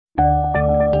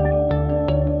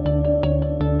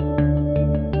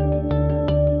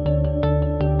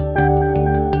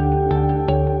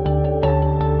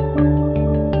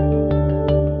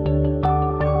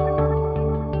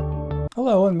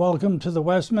welcome to the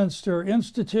Westminster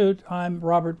Institute. I'm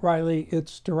Robert Riley,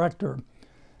 its director.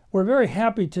 We're very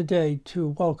happy today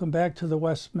to welcome back to the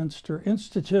Westminster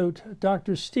Institute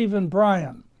Dr. Stephen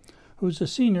Bryen, who's a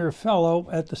senior fellow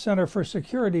at the Center for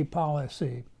Security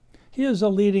Policy. He is a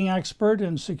leading expert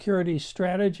in security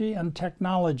strategy and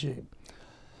technology.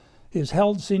 He has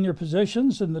held senior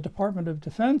positions in the Department of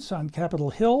Defense on Capitol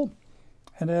Hill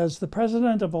and as the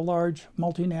president of a large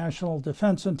multinational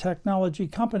defense and technology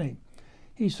company.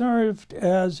 He served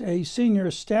as a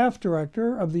senior staff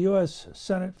director of the U.S.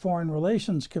 Senate Foreign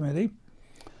Relations Committee,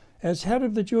 as head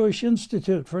of the Jewish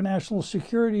Institute for National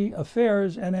Security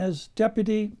Affairs, and as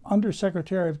Deputy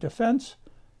Undersecretary of Defense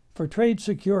for Trade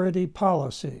Security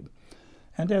Policy,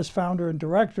 and as founder and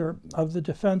director of the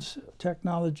Defense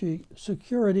Technology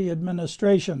Security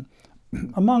Administration.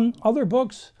 Among other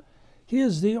books, he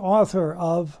is the author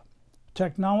of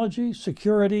Technology,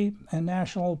 Security, and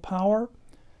National Power,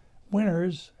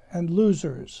 Winners and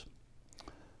Losers.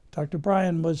 Dr.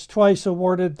 Bryen was twice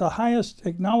awarded the highest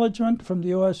acknowledgement from the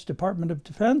U.S. Department of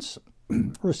Defense,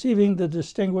 receiving the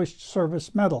Distinguished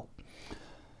Service Medal.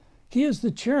 He is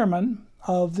the chairman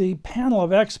of the panel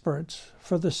of experts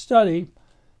for the study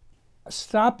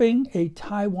Stopping a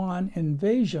Taiwan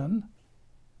Invasion,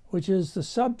 which is the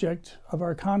subject of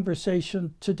our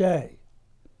conversation today.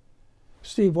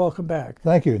 Steve, welcome back.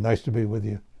 Thank you. Nice to be with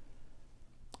you.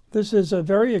 This is a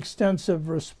very extensive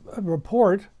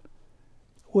report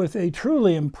with a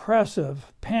truly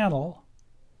impressive panel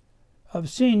of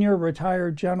senior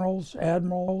retired generals,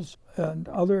 admirals, and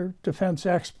other defense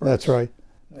experts. That's right.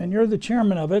 And you're the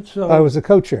chairman of it. So I was the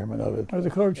co-chairman of it. Or the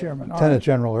co-chairman. Lieutenant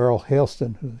General Earl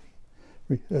Hailston,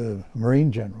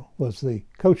 Marine General, was the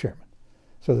co-chairman.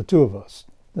 So the two of us.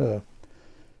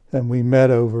 And we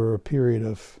met over a period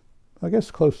of, I guess,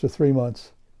 close to 3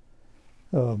 months.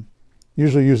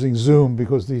 Usually using Zoom,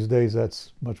 because these days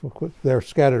that's much more quick. They're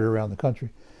scattered around the country.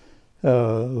 It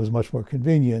was much more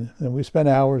convenient. And we spent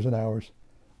hours and hours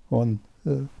on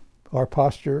our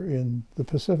posture in the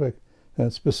Pacific,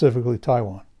 and specifically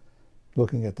Taiwan,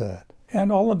 looking at that.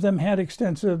 And all of them had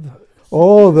extensive...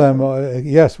 All of them,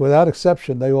 yes, without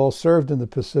exception, they all served in the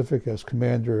Pacific as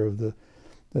commander of the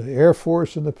Air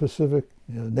Force in the Pacific,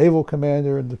 Naval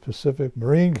Commander in the Pacific,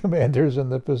 Marine Commanders in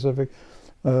the Pacific,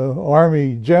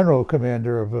 Army General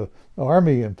Commander of an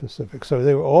Army in Pacific. So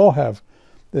they all have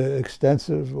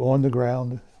extensive on the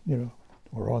ground,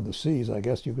 or on the seas, I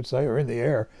guess you could say, or in the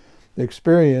air,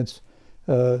 experience,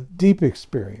 deep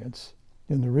experience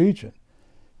in the region.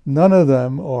 None of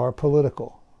them are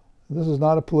political. This is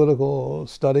not a political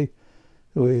study.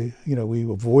 We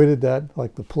avoided that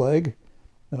like the plague.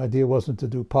 The idea wasn't to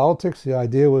do politics. The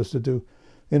idea was to do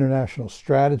international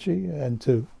strategy and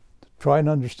to try and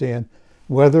understand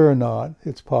whether or not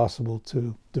it's possible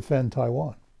to defend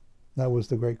Taiwan. That was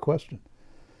the great question.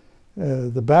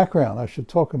 The background, I should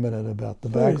talk a minute about the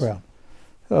background.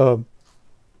 There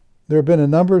have been a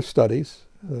number of studies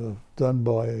done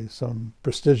by some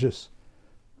prestigious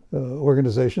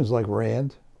organizations like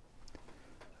RAND,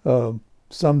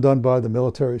 some done by the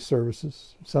military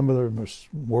services. Some of them are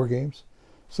war games.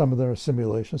 Some of them are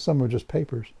simulations. Some are just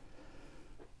papers.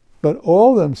 But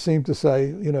all of them seem to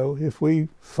say, if we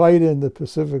fight in the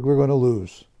Pacific, we're going to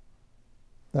lose.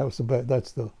 That's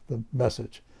the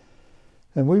message.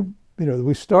 And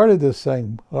we started this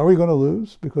saying, are we going to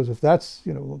lose? Because if that's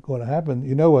going to happen,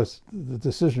 the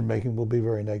decision making will be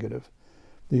very negative.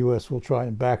 The U.S. will try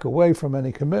and back away from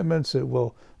any commitments. It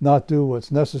will not do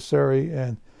what's necessary,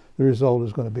 and the result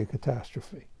is going to be a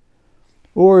catastrophe.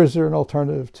 Or is there an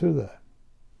alternative to that?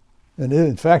 And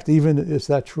in fact, even is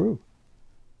that true?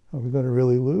 Are we going to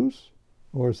really lose?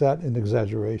 Or is that an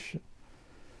exaggeration?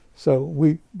 So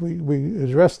we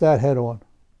addressed that head on,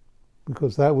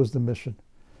 because that was the mission.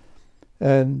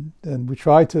 And we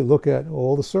tried to look at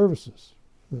all the services,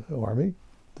 the Army,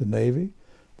 the Navy,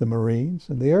 the Marines,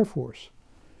 and the Air Force.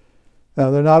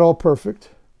 Now, they're not all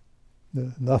perfect.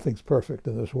 Nothing's perfect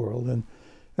in this world.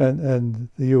 And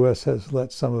the U.S. has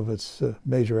let some of its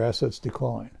major assets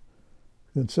decline,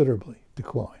 considerably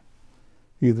decline,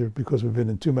 either because we've been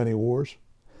in too many wars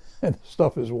and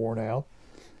stuff is worn out,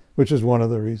 which is one of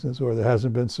the reasons, or there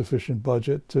hasn't been sufficient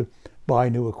budget to buy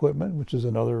new equipment, which is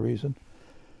another reason.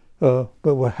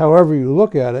 But however you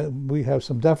look at it, we have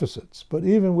some deficits. But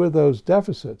even with those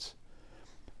deficits,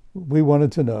 we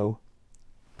wanted to know,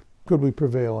 could we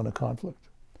prevail in a conflict?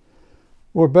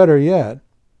 Or better yet,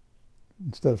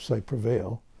 instead of say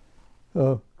prevail,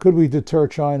 could we deter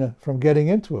China from getting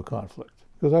into a conflict?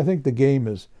 Because I think the game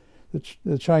is,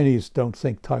 the Chinese don't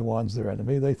think Taiwan's their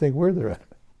enemy. They think we're their enemy,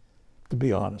 to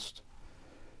be honest.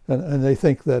 And they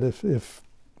think that if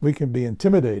we can be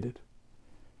intimidated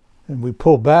and we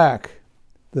pull back,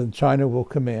 then China will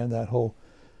command that whole,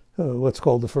 what's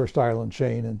called the first island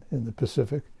chain in the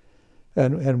Pacific,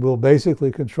 and will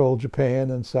basically control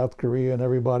Japan and South Korea and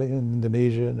everybody in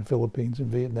Indonesia and the Philippines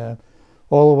and Vietnam,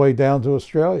 all the way down to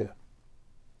Australia,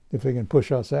 if they can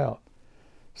push us out.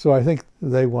 So I think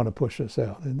they want to push us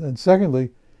out. And secondly,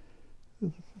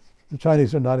 the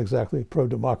Chinese are not exactly a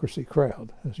pro-democracy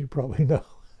crowd, as you probably know.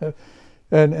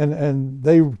 and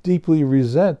they deeply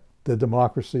resent the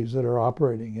democracies that are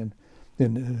operating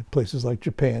in places like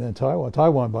Japan and Taiwan.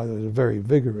 Taiwan, by the way, is a very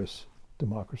vigorous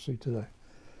democracy today.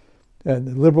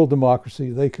 And liberal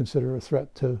democracy, they consider a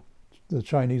threat to the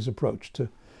Chinese approach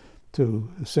to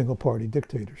single-party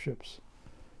dictatorships.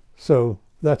 So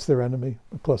that's their enemy,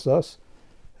 plus us.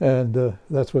 And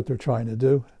that's what they're trying to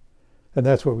do. And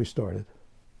that's where we started.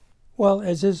 Well,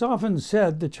 as is often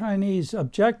said, the Chinese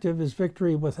objective is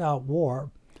victory without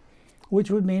war, which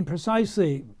would mean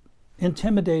precisely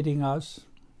intimidating us,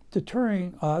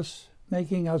 deterring us,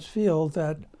 making us feel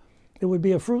that it would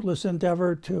be a fruitless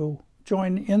endeavor to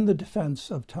join in the defense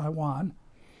of Taiwan.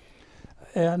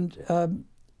 And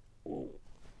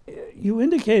you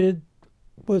indicated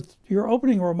with your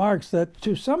opening remarks that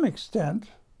to some extent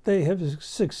they have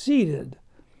succeeded,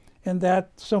 and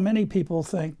that so many people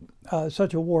think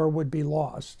such a war would be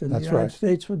lost, and That's the United right.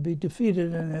 States would be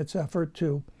defeated in its effort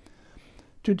to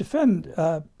defend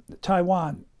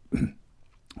Taiwan.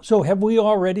 So have we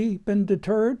already been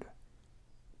deterred?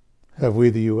 Have we,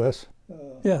 the U.S.?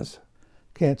 Yes.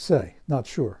 Can't say. Not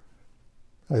sure.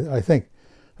 I think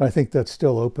that's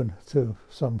still open to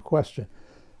some question.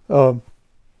 Look,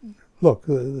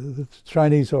 the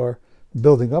Chinese are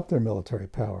building up their military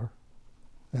power,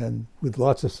 and with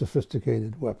lots of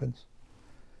sophisticated weapons.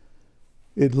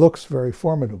 It looks very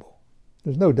formidable.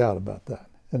 There's no doubt about that.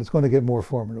 And it's going to get more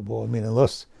formidable. I mean,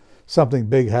 unless something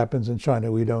big happens in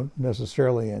China, we don't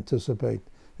necessarily anticipate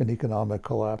an economic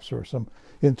collapse or some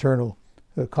internal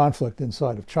conflict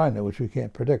inside of China, which we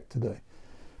can't predict today.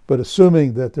 But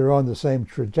assuming that they're on the same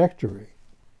trajectory,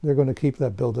 they're going to keep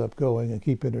that buildup going and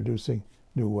keep introducing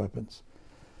new weapons.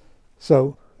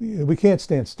 So we can't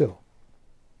stand still.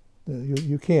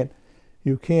 You can't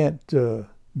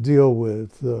deal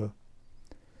with a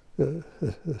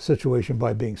situation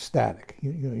by being static.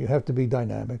 You have to be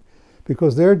dynamic,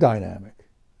 because they're dynamic.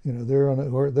 They're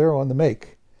on the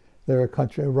make. They're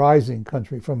a rising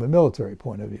country from a military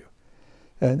point of view,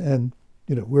 and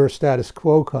we're a status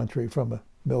quo country from a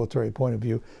military point of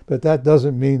view. But that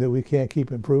doesn't mean that we can't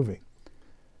keep improving.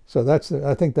 So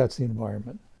I think that's the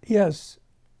environment. Yes,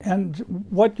 and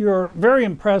what your very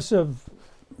impressive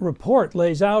report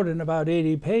lays out in about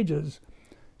 80 pages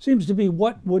seems to be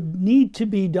what would need to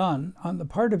be done on the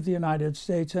part of the United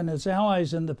States and its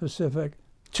allies in the Pacific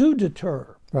to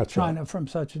deter China from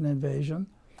such an invasion,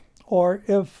 or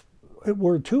if it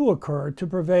were to occur, to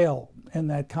prevail in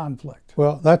that conflict.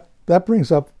 Well, that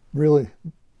brings up, really,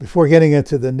 before getting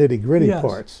into the nitty-gritty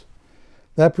parts,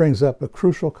 that brings up a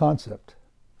crucial concept.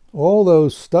 All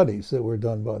those studies that were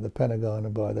done by the Pentagon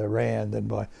and by the RAND and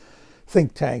by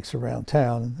think tanks around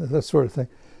town, and that sort of thing,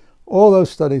 all those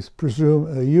studies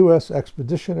presume a U.S.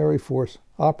 expeditionary force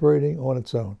operating on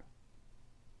its own.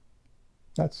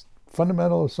 That's a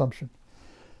fundamental assumption.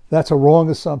 That's a wrong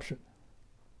assumption.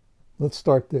 Let's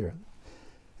start there.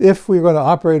 If we're going to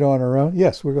operate on our own,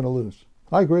 yes, we're going to lose.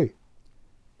 I agree.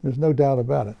 There's no doubt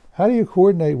about it. How do you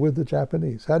coordinate with the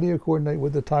Japanese? How do you coordinate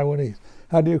with the Taiwanese?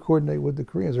 How do you coordinate with the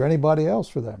Koreans, or anybody else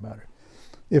for that matter?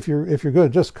 If you're going to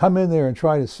just come in there and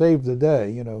try to save the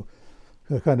day,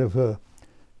 a kind of a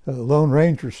Lone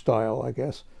Ranger style, I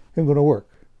guess, isn't going to work.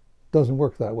 Doesn't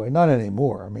work that way. Not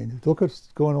anymore. I mean, look at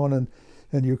what's going on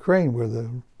in Ukraine, where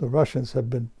the Russians have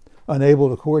been unable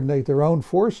to coordinate their own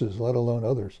forces, let alone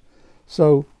others.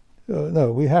 So,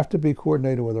 no, we have to be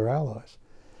coordinated with our allies.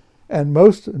 And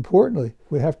most importantly,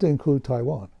 we have to include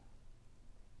Taiwan.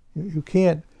 You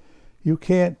can't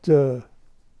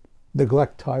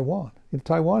neglect Taiwan.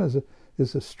 Taiwan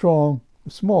is a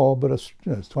small, but it's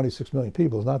 26 million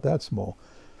people. It's not that small,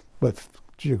 but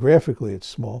geographically it's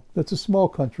small. It's a small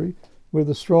country with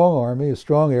a strong army, a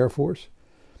strong air force,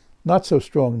 not so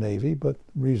strong navy, but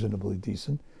reasonably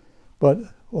decent. But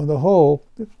on the whole,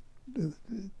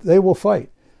 they will fight,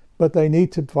 but they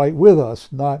need to fight with us,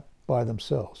 not by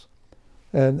themselves.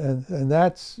 And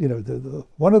that's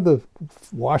one of the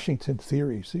Washington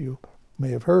theories that you may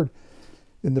have heard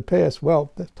in the past.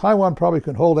 Well, Taiwan probably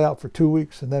can hold out for 2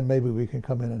 weeks, and then maybe we can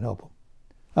come in and help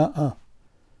them.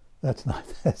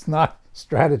 That's not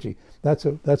strategy. That's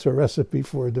a recipe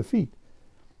for a defeat,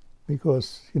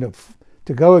 because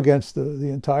to go against the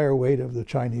entire weight of the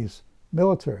Chinese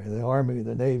military, the army,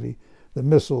 the navy, the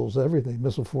missiles, everything,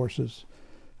 missile forces,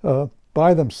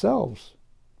 by themselves.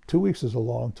 2 weeks is a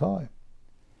long time.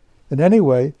 And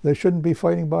anyway, they shouldn't be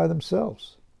fighting by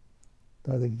themselves.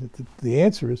 I think that the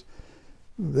answer is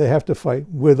they have to fight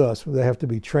with us. They have to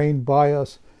be trained by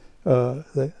us.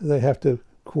 They have to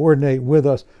coordinate with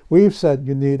us. We've said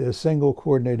you need a single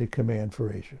coordinated command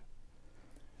for Asia.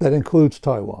 That includes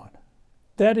Taiwan.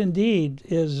 That indeed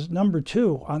is number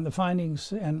 2 on the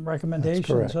findings and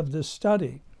recommendations of this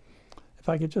study. If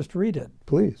I could just read it.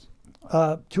 Please.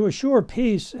 To assure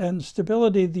peace and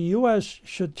stability, the U.S.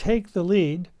 should take the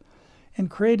lead in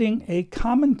creating a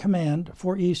common command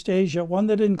for East Asia, one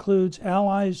that includes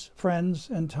allies, friends,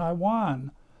 and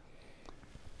Taiwan.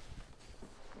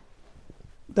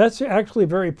 That's actually a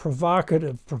very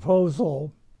provocative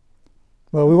proposal.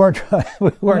 Well, we weren't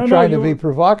trying to be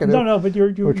provocative. No, but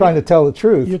we're trying to tell the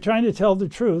truth. You're trying to tell the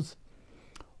truth.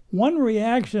 One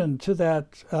reaction to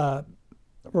that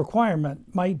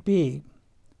requirement might be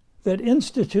that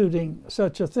instituting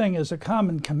such a thing as a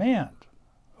common command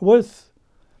with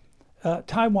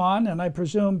Taiwan, and I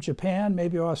presume Japan,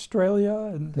 maybe Australia,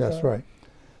 and that's right,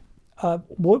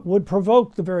 would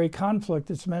provoke the very conflict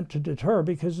it's meant to deter,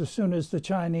 because as soon as the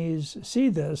Chinese see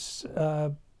this,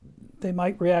 they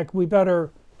might react, we better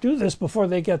do this before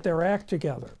they get their act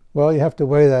together. Well, you have to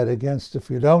weigh that against, if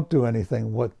you don't do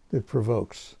anything, what it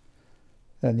provokes.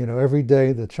 And, every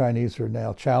day the Chinese are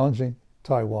now challenging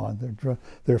Taiwan.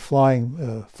 They're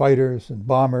flying fighters and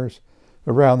bombers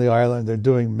around the island. They're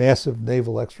doing massive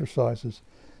naval exercises,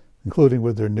 including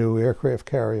with their new aircraft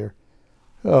carrier.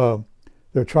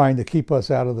 They're trying to keep us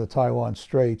out of the Taiwan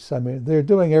Straits. I mean, they're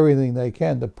doing everything they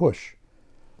can to push.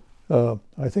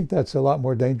 I think that's a lot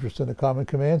more dangerous than a common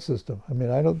command system. I mean,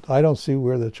 I don't see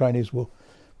where the Chinese will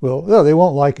no, they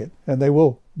won't like it, and they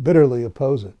will bitterly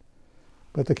oppose it,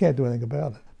 but they can't do anything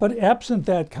about it. But absent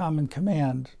that common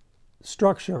command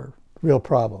structure, real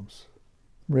problems.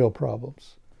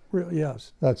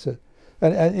 Yes, that's it.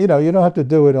 And you don't have to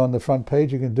do it on the front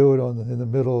page. You can do it in the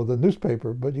middle of the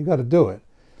newspaper, but you got to do it.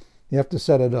 You have to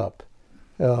set it up.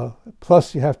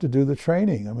 Plus, you have to do the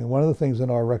training. I mean, one of the things in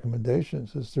our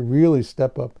recommendations is to really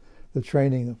step up the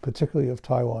training, particularly of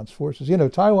Taiwan's forces.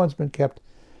 Taiwan's been kept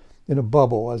in a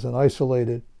bubble as an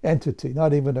isolated entity,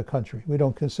 not even a country. We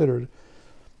don't consider it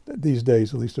these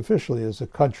days, at least officially, as a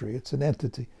country. It's an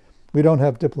entity. We don't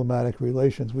have diplomatic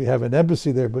relations. We have an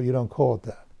embassy there, but you don't call it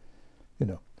that.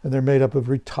 And they're made up of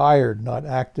retired, not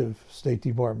active State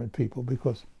Department people,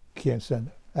 because you can't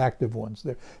send active ones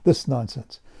there. This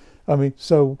nonsense. I mean,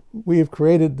 so we have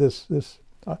created this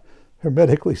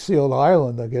hermetically sealed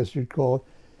island, I guess you'd call it,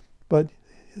 but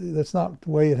that's not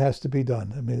the way it has to be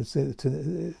done. I mean, it's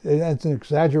an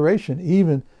exaggeration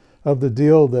even of the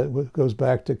deal that goes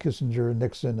back to Kissinger and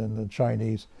Nixon and the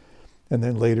Chinese, and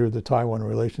then later the Taiwan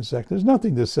Relations Act. There's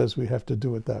nothing that says we have to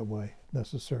do it that way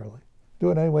necessarily.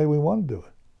 Do it any way we want to do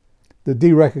it. The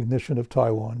de-recognition of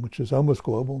Taiwan, which is almost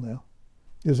global now,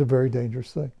 is a very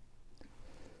dangerous thing.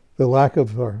 The lack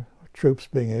of our troops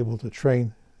being able to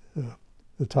train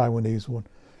the Taiwanese on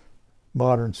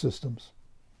modern systems,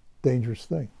 dangerous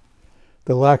thing.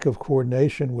 The lack of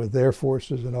coordination with their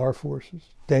forces and our forces,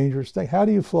 dangerous thing. How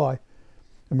do you fly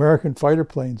American fighter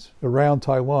planes around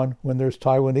Taiwan when there's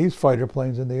Taiwanese fighter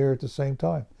planes in the air at the same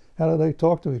time? How do they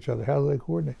talk to each other? How do they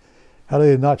coordinate? How do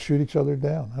they not shoot each other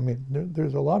down? I mean,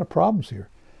 there's a lot of problems here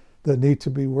that need to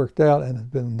be worked out and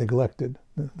have been neglected.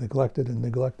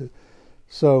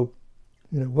 So,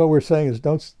 what we're saying is,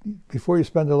 before you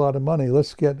spend a lot of money,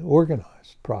 let's get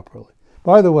organized properly.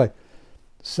 By the way,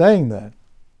 saying that,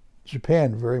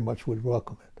 Japan very much would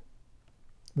welcome it.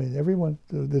 I mean,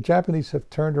 the Japanese have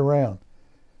turned around,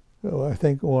 I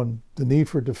think, on the need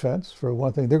for defense. For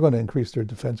one thing, they're going to increase their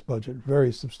defense budget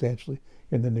very substantially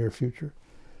in the near future.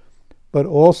 But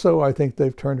also, I think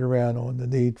they've turned around on the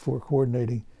need for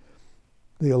coordinating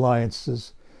the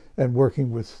alliances and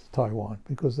working with Taiwan,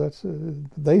 because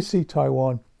they see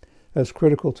Taiwan as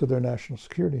critical to their national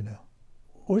security now.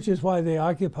 Which is why they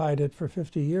occupied it for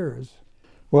 50 years.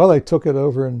 Well, they took it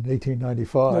over in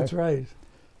 1895. That's right.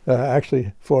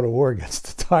 Actually fought a war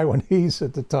against the Taiwanese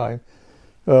at the time,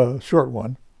 short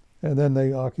one. And then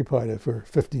they occupied it for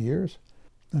 50 years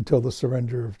until the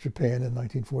surrender of Japan in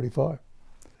 1945.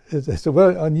 It's a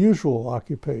very unusual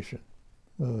occupation,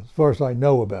 as far as I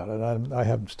know about it. I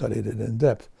haven't studied it in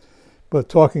depth. But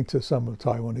talking to some of the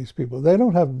Taiwanese people, they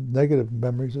don't have negative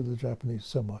memories of the Japanese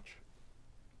so much,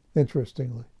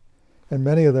 interestingly. And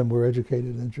many of them were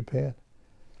educated in Japan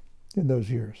in those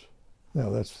years. Now,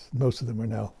 most of them are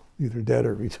now either dead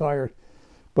or retired.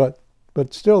 But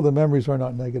still, the memories are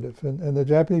not negative. And the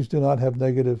Japanese do not have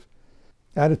negative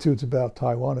attitudes about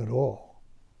Taiwan at all.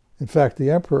 In fact, the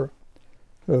emperor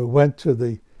went to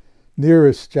the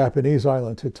nearest Japanese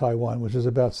island to Taiwan, which is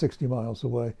about 60 miles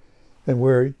away, and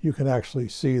where you can actually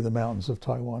see the mountains of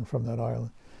Taiwan from that island.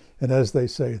 And as they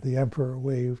say, the emperor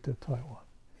waved at Taiwan.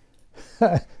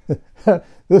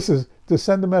 This is to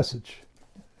send a message,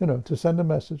 to send a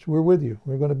message. We're with you.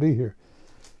 We're going to be here.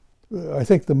 I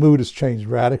think the mood has changed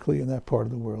radically in that part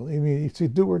of the world. I mean, it's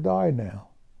do or die now.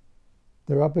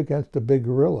 They're up against a big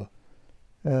gorilla.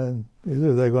 And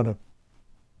either they're going to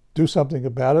do something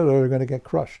about it or they're going to get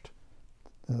crushed.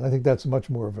 And I think that's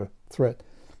much more of a threat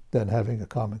than having a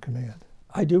common command.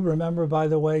 I do remember, by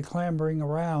the way, clambering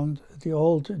around the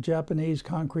old Japanese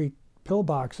concrete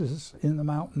pillboxes in the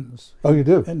mountains. Oh, you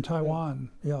do? In Taiwan.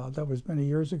 Yeah, that was many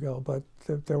years ago, but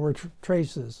there were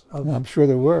traces of I'm sure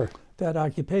there were. That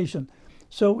occupation.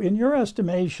 So in your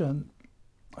estimation,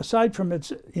 aside from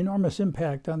its enormous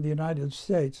impact on the United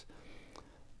States,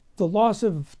 the loss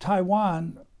of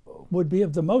Taiwan would be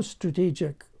of the most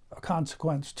strategic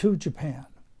consequence to Japan.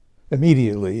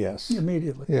 Immediately, yes.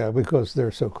 Immediately. Yeah, because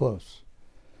they're so close.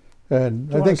 And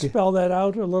Do you want to spell that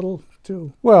out a little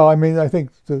too? Well, I mean, I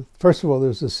think first of all,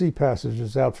 there's the sea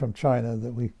passages out from China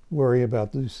that we worry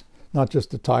about. These, not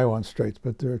just the Taiwan Straits,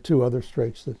 but there are two other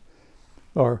straits that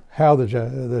are how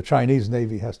the Chinese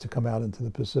Navy has to come out into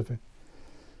the Pacific,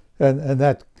 and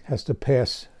that has to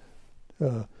pass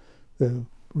the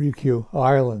Ryukyu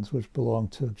Islands, which belong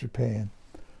to Japan,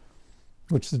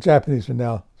 which the Japanese are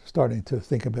now starting to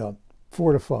think about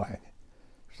fortifying,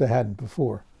 which they hadn't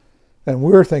before. And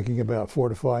we're thinking about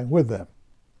fortifying with them,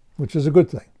 which is a good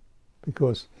thing,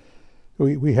 because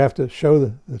we have to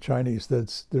show the Chinese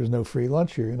that there's no free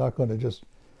lunch here. You're not going to just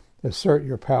assert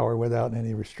your power without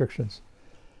any restrictions.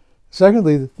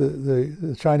 Secondly,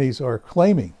 the Chinese are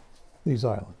claiming these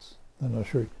islands. I'm not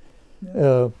sure.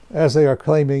 Yeah. As they are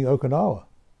claiming Okinawa.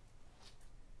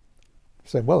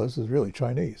 Say, well, this is really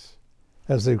Chinese.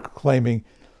 As they're claiming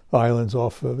islands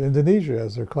off of Indonesia,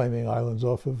 as they're claiming islands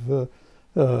off of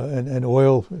and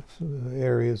oil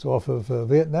areas off of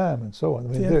Vietnam and so on. I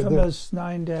mean, the infamous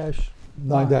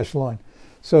 9-dash line.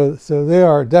 So they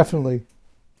are definitely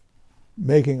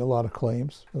making a lot of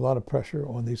claims, a lot of pressure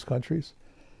on these countries.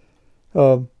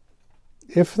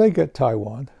 If they get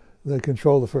Taiwan, they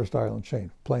control the first island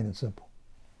chain, plain and simple.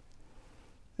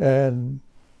 And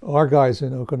our guys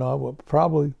in Okinawa will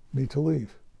probably need to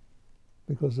leave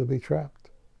because they'll be trapped.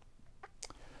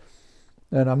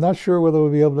 And I'm not sure whether we'll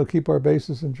be able to keep our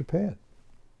bases in Japan.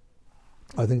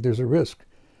 I think there's a risk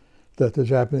that the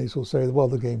Japanese will say, well,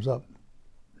 the game's up.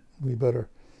 We better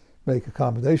make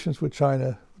accommodations with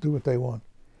China, do what they want,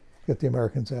 get the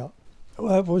Americans out.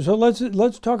 So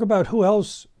let's talk about whom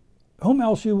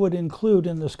else you would include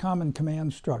in this common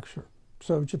command structure.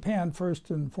 So Japan first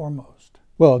and foremost.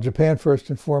 Well, Japan first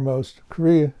and foremost.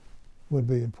 Korea would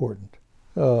be important.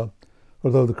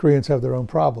 Although the Koreans have their own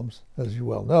problems, as you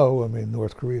well know. I mean,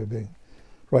 North Korea being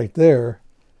right there.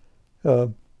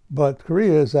 But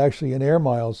Korea is actually in air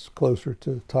miles closer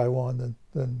to Taiwan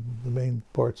than the main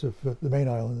parts of the main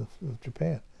island of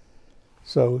Japan.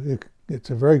 So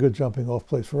it's a very good jumping off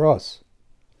place for us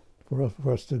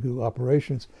to do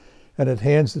operations. And it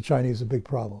hands the Chinese a big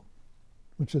problem,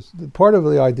 which is part of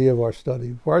the idea of our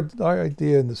study. Our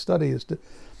idea in the study is to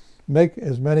make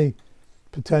as many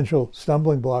potential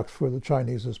stumbling blocks for the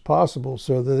Chinese as possible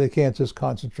so that they can't just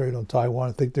concentrate on Taiwan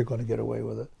and think they're going to get away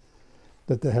with it,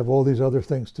 that they have all these other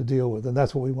things to deal with, and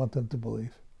that's what we want them to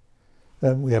believe.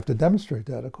 And we have to demonstrate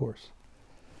that, of course.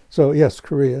 So yes,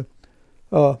 Korea.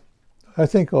 I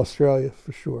think Australia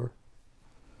for sure.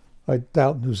 I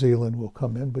doubt New Zealand will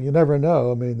come in, but you never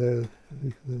know. I mean,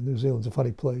 New Zealand's a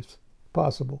funny place.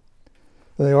 Possible.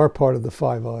 And they are part of the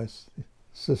Five Eyes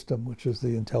system, which is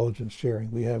the intelligence sharing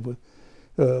we have with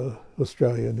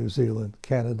Australia, New Zealand,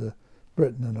 Canada,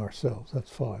 Britain, and ourselves.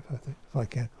 That's five, I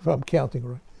think, if I'm counting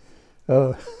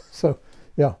right. So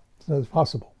it's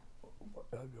possible.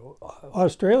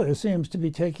 Australia seems to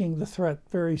be taking the threat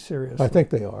very seriously. I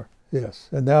think they are, yes.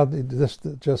 And now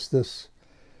just this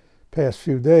past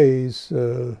few days,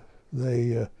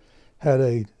 they had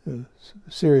a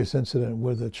serious incident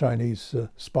with a Chinese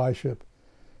spy ship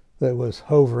that was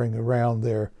hovering around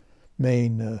their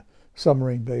main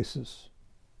submarine bases,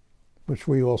 which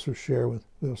we also share with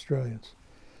the Australians,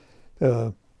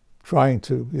 trying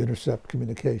to intercept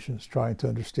communications, trying to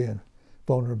understand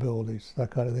vulnerabilities,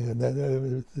 that kind of thing. And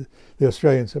the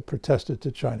Australians have protested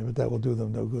to China, but that will do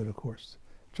them no good, of course.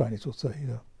 Chinese will say,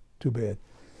 too bad.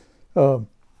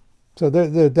 So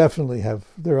they definitely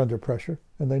they're under pressure,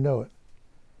 and they know it.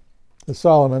 The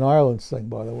Solomon Islands thing,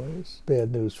 by the way, is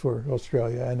bad news for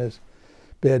Australia and is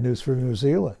bad news for New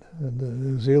Zealand. And the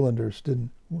New Zealanders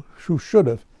who should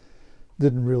have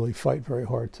didn't really fight very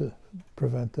hard to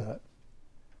prevent that.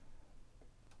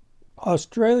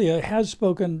 Australia has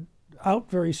spoken out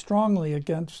very strongly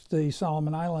against the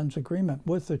Solomon Islands agreement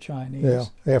with the Chinese. Yeah,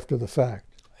 after the fact.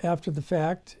 After the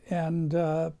fact, and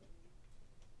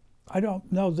I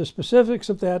don't know the specifics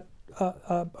of that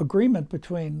agreement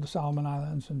between the Solomon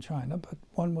Islands and China, but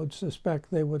one would suspect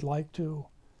they would like to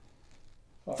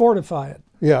fortify it.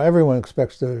 Yeah, everyone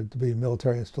expects there to be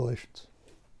military installations,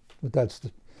 but that's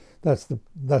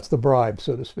the bribe,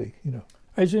 so to speak. You know.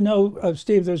 As you know,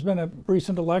 Steve, there's been a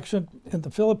recent election in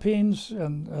the Philippines,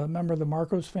 and a member of the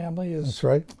Marcos family is That's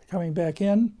right. coming back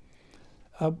in.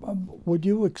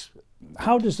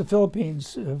 How does the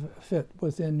Philippines fit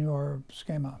within your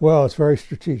schema? Well, it's very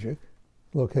strategic,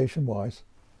 location-wise.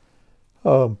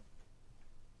 The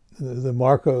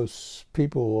Marcos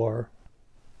people are.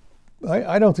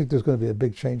 I don't think there's going to be a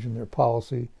big change in their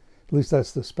policy. At least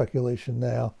that's the speculation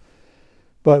now.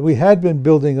 But we had been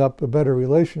building up a better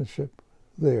relationship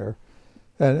there,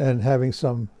 and having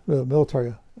some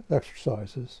military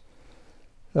exercises,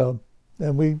 and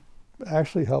we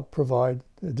actually helped provide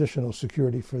additional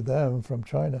security for them from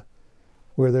China,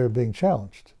 where they're being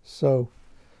challenged. So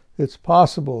it's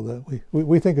possible that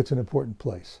we think it's an important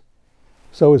place.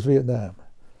 So is Vietnam.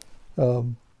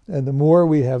 And the more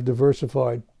we have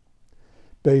diversified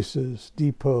bases,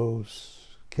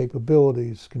 depots,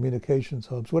 capabilities, communications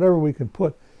hubs, whatever we can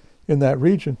put in that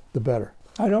region, the better.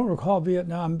 I don't recall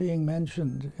Vietnam being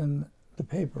mentioned in the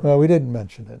paper. Well, we didn't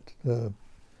mention it.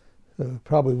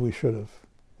 Probably we should have.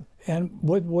 And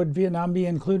would Vietnam be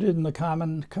included in the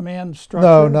common command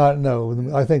structure?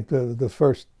 No. I think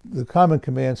the common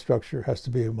command structure has to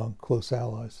be among close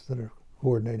allies that are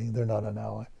coordinating. They're not an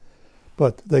ally,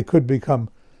 but they could become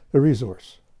a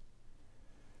resource.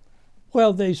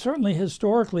 Well, they certainly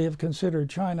historically have considered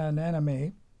China an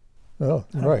enemy. Oh,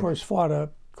 and right. Of course, fought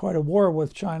quite a war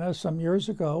with China some years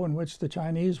ago, in which the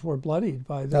Chinese were bloodied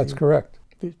by the That's correct.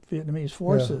 Vietnamese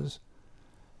forces.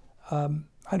 Yeah.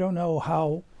 I don't know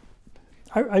how.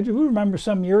 I do remember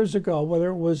some years ago whether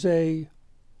it was a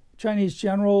Chinese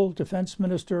general, defense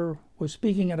minister, was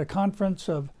speaking at a conference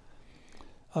of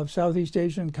Southeast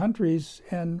Asian countries,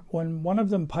 and when one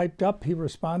of them piped up, he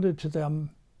responded to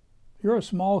them, "You're a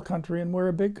small country and we're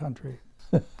a big country."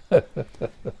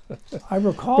 I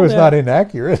recall it was not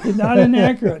inaccurate. Not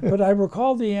inaccurate, but I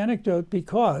recall the anecdote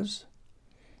because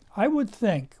I would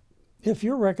think if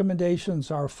your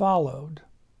recommendations are followed,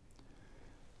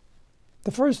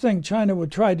 the first thing China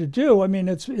would try to do, I mean,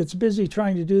 it's busy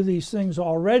trying to do these things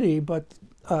already, but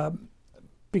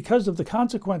because of the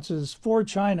consequences for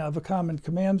China of a common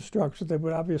command structure, they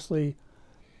would obviously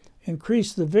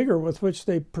increase the vigor with which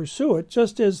they pursue it,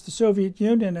 just as the Soviet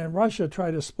Union and Russia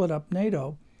try to split up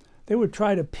NATO. They would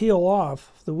try to peel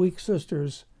off the weak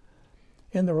sisters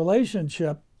in the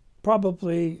relationship,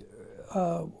 probably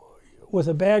with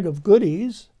a bag of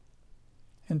goodies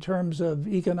in terms of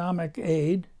economic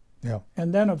aid. Yeah.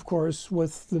 And then, of course,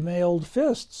 with the mailed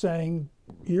fist saying,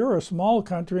 "You're a small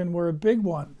country and we're a big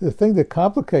one." The thing that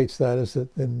complicates that is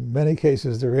that in many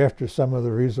cases they're after some of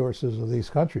the resources of these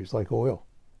countries, like oil.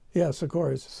 Yes, of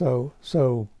course.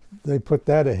 So they put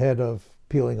that ahead of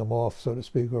peeling them off, so to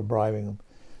speak, or bribing them.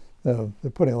 They're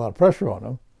putting a lot of pressure on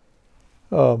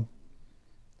them.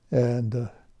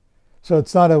 So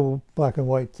it's not a black and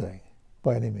white thing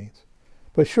by any means.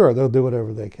 But sure, they'll do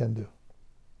whatever they can do.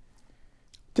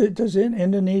 Does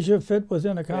Indonesia fit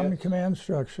within a common command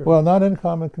structure? Well, not in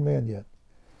common command yet.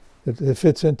 It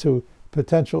fits into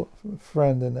potential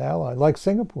friend and ally, like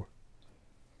Singapore.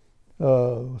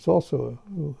 It's also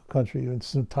a country,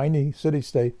 it's a tiny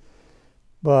city-state,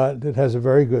 but it has a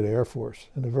very good air force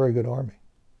and a very good army.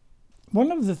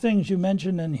 One of the things you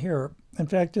mentioned in here, in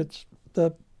fact, it's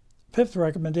the fifth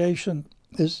recommendation,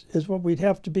 is what we'd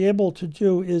have to be able to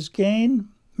do is gain,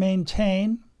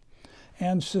 maintain,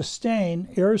 and sustain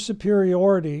air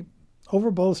superiority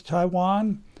over both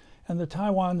Taiwan and the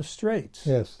Taiwan Straits.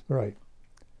 Yes, right.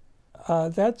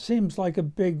 That seems like a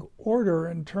big order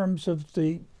in terms of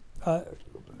the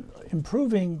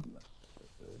improving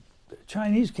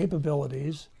Chinese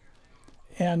capabilities.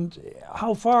 And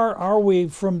how far are we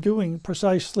from doing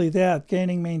precisely that,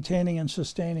 gaining, maintaining, and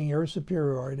sustaining air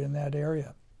superiority in that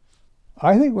area?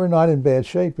 I think we're not in bad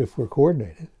shape if we're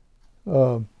coordinated.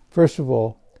 First of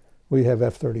all, we have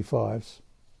F-35s,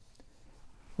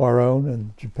 our own,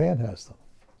 and Japan has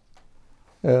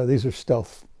them. These are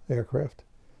stealth aircraft.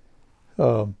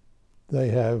 They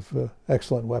have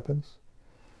excellent weapons.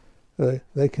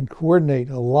 They can coordinate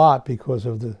a lot because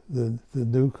of the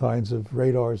new kinds of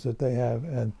radars that they have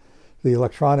and the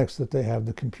electronics that they have,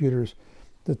 the computers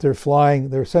that they're flying.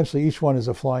 They're essentially, each one is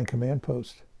a flying command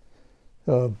post.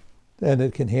 And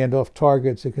it can hand off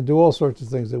targets. It can do all sorts of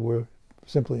things that were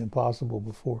simply impossible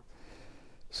before.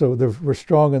 So we're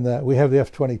strong in that. We have the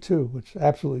F-22, which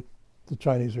absolutely the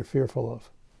Chinese are fearful of,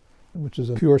 which is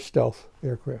a pure stealth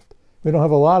aircraft. We don't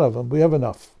have a lot of them. We have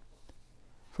enough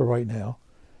for right now.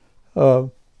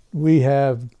 We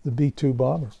have the B-2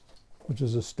 bomber, which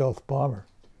is a stealth bomber,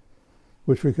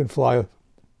 which we can fly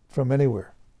from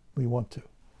anywhere we want to.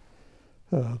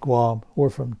 Guam, or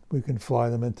we can fly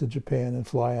them into Japan and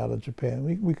fly out of Japan.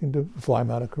 We can fly them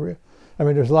out of Korea. I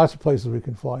mean, there's lots of places we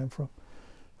can fly them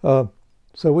from.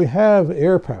 So we have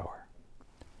air power.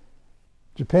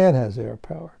 Japan has air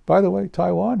power. By the way,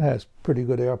 Taiwan has pretty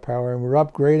good air power, and we're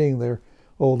upgrading their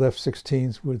old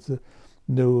F-16s with the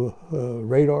new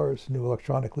radars, new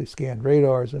electronically scanned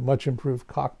radars, and much improved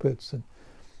cockpits, and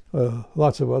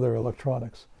lots of other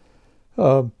electronics.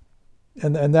 And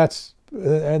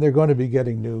they're going to be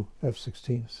getting new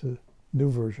F-16s, a new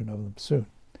version of them soon.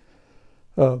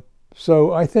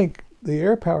 So I think the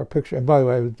air power picture, and by the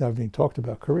way, I haven't even talked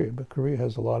about Korea, but Korea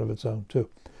has a lot of its own too.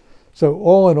 So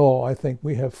all in all, I think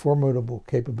we have formidable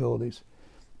capabilities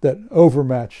that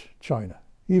overmatch China,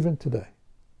 even today.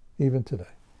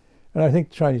 And I think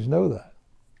the Chinese know that.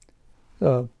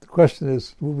 The question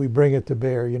is, will we bring it to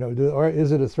bear? Or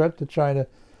is it a threat to China?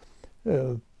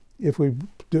 If we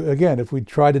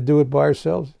try to do it by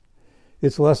ourselves,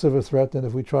 it's less of a threat than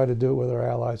if we try to do it with our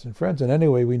allies and friends. And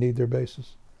anyway, we need their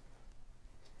bases.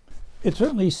 It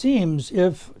certainly seems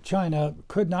if China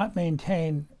could not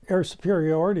maintain air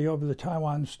superiority over the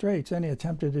Taiwan Straits, any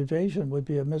attempted invasion would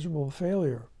be a miserable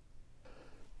failure.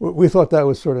 We thought that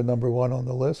was sort of number one on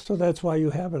the list. So that's why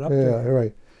you have it up there. Yeah,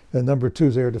 right. And number two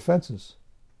is air defenses,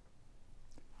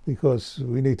 because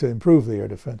we need to improve the air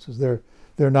defenses. They're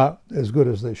not as good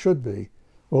as they should be,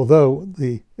 although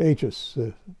the Aegis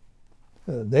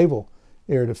naval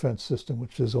air defense system,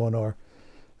 which is on our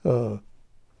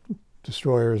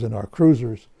destroyers and our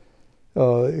cruisers,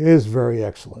 is very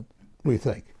excellent, we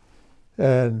think,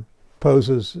 and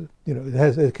poses,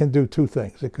 it can do two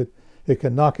things. It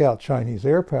can knock out Chinese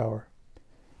air power,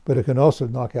 but it can also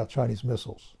knock out Chinese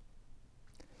missiles,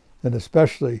 and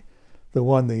especially the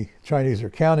one the Chinese are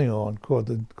counting on, called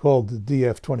the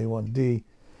DF-21D,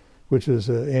 which is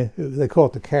they call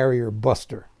it the carrier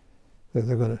buster.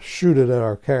 They're going to shoot it at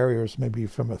our carriers, maybe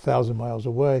from 1,000 miles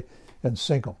away, and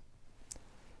sink them.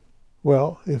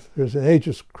 Well, if there's an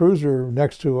Aegis cruiser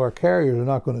next to our carriers, they're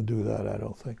not going to do that, I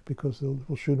don't think, because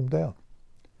we'll shoot them down.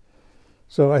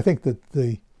 So I think that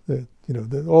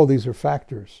all these are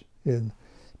factors in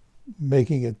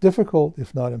making it difficult,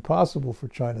 if not impossible, for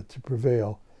China to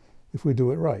prevail if we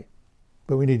do it right.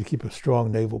 But we need to keep a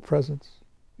strong naval presence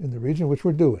in the region, which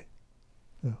we're doing.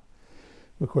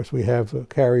 Of course, we have a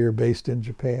carrier based in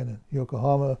Japan and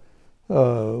Yokohama.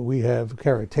 We have a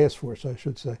carrier task force, I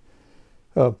should say.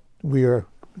 We are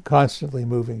constantly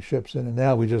moving ships in, and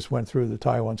now we just went through the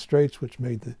Taiwan Straits,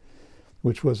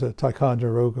 which was a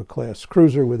Ticonderoga class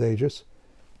cruiser with Aegis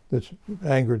that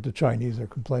angered the Chinese. They're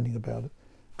complaining about it.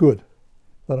 Good,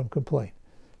 let them complain.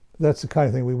 That's the kind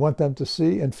of thing we want them to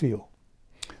see and feel.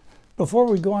 Before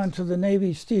we go on to the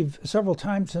Navy, Steve, several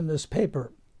times in this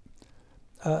paper,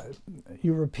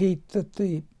 you repeat that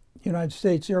the United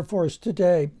States Air Force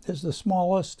today is the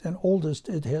smallest and oldest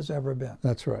it has ever been.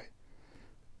 That's right.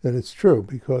 And it's true,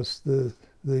 because a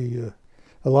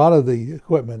lot of the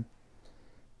equipment,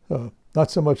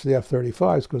 not so much the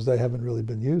F-35s, because they haven't really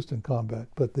been used in combat,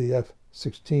 but the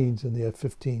F-16s and the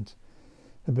F-15s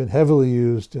have been heavily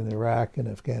used in Iraq and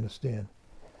Afghanistan,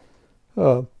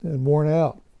 and worn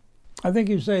out. I think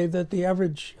you say that the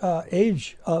average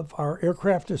age of our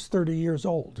aircraft is 30 years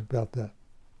old. About that.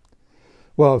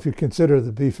 Well, if you consider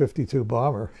the B-52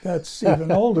 bomber, that's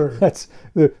even older. That's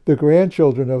the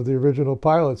grandchildren of the original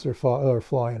pilots are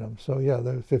flying them. So yeah,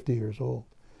 they're 50 years old.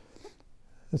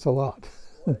 It's a lot.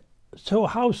 So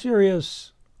how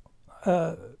serious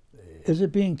is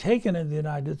it being taken in the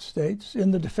United States, in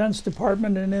the Defense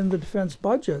Department and in the defense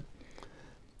budget,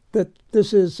 that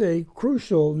this is a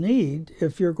crucial need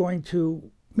if you're going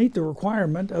to meet the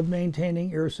requirement of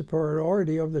maintaining air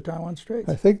superiority over the Taiwan Straits?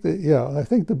 I think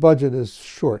the budget is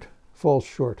falls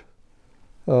short.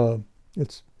 Look,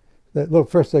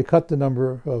 first they cut the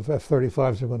number of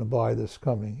F-35s they're going to buy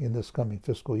in this coming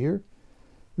fiscal year,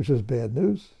 which is bad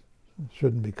news.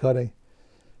 Shouldn't be cutting.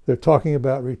 They're talking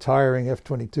about retiring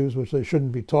F-22s, which they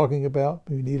shouldn't be talking about.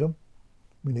 We need them.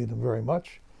 We need them very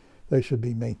much. They should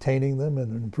be maintaining them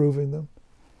and improving them.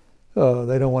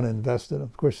 They don't want to invest in them.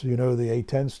 Of course, you know the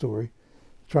A-10 story,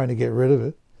 trying to get rid of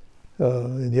it.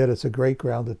 And yet it's a great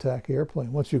ground attack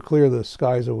airplane. Once you clear the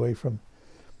skies away from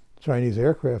Chinese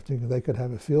aircraft, they could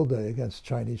have a field day against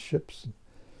Chinese ships.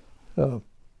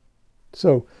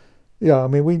 So, yeah, I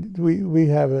mean, we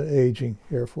have an aging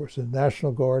Air Force. The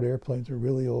National Guard airplanes are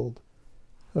really old.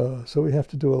 So we have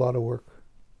to do a lot of work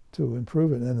to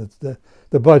improve it, and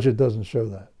the budget doesn't show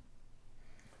that.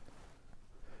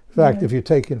 In fact, if you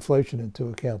take inflation into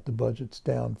account, the budget's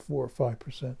down 4 or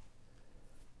 5%.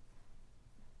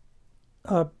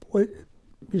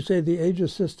 You say the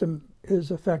Aegis system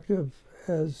is effective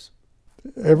as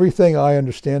everything I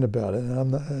understand about it,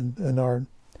 and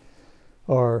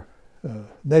our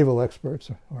naval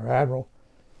experts, our admiral,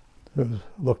 who's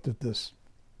looked at this,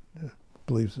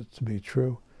 believes it to be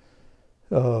true,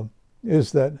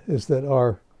 is that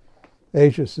our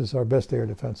Aegis is our best air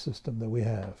defense system that we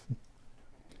have.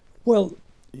 Well,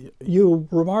 you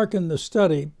remark in the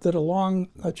study that along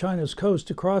China's coast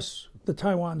across the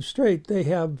Taiwan Strait, they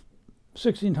have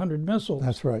 1,600 missiles.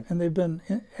 That's right. And they've been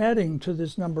adding to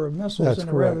this number of missiles That's in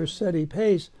correct. a rather steady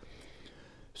pace.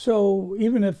 So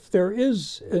even if there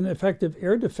is an effective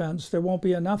air defense, there won't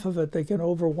be enough of it. They can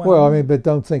overwhelm. Well, I mean, but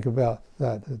don't think about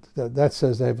that. That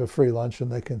says they have a free lunch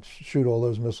and they can shoot all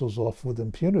those missiles off with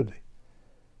impunity.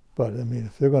 But, I mean,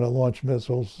 if they're going to launch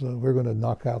missiles, we're going to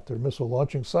knock out their missile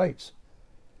launching sites.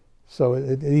 So,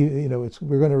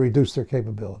 we're going to reduce their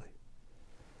capability.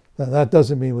 Now, that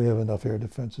doesn't mean we have enough air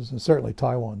defenses, and certainly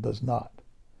Taiwan does not.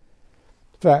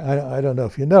 In fact, I don't know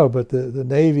if you know, but the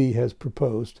Navy has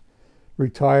proposed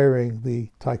retiring the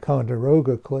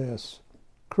Ticonderoga class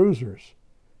cruisers,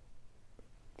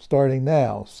 starting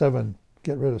now,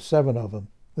 get rid of 7 of them.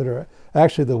 That are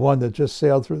actually the one that just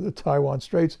sailed through the Taiwan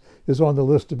Straits is on the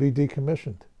list to be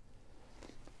decommissioned.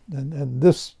 And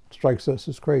this strikes us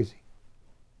as crazy.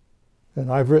 And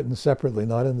I've written separately,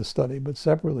 not in the study, but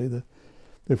separately, that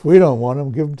if we don't want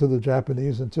them, give them to the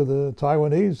Japanese and to the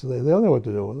Taiwanese. They'll know what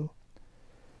to do with them.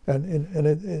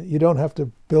 And you don't have to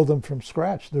build them from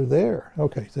scratch. They're there.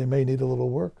 Okay, they may need a little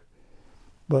work,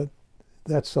 but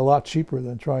that's a lot cheaper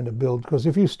than trying to build. Because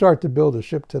if you start to build a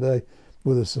ship today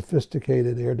with a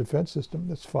sophisticated air defense system,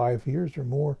 that's 5 years or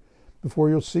more before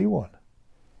you'll see one.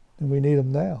 And we need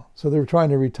them now. So they're trying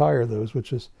to retire those,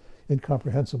 which is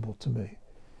incomprehensible to me.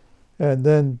 And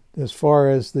then as far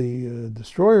as the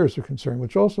destroyers are concerned,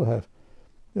 which also have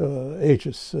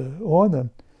Aegis on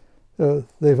them,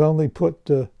 they've only put,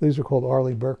 these are called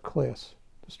Arleigh Burke class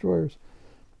destroyers.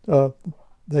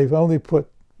 They've only put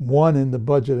 1 in the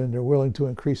budget, and they're willing to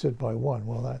increase it by 1.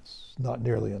 Well, that's not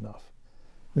nearly enough.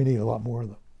 We need a lot more of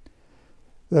them.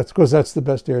 That's because that's the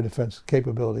best air defense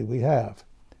capability we have.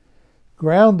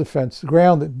 Ground defense,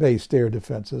 ground-based air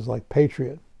defenses like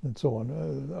Patriot and so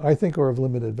on, I think are of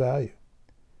limited value.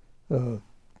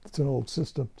 It's an old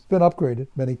system. It's been upgraded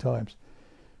many times.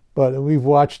 But we've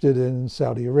watched it in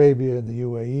Saudi Arabia and the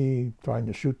UAE, trying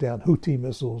to shoot down Houthi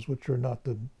missiles, which are not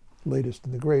the latest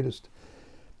and the greatest.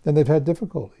 And they've had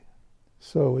difficulty.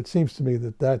 So it seems to me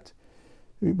that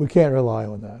we can't rely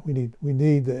on that. We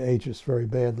need the Aegis very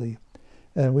badly.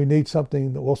 And we need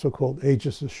something also called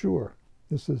Aegis Assure.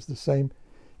 This is the same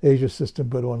Aegis system,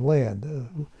 but on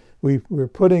land. We're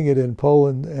putting it in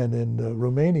Poland and in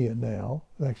Romania now.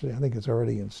 Actually, I think it's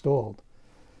already installed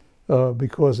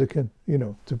because it can,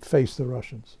 to face the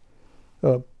Russians.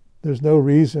 There's no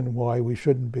reason why we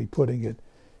shouldn't be putting it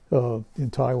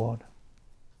in Taiwan.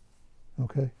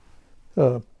 Okay?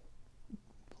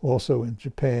 Also in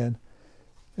Japan.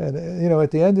 And,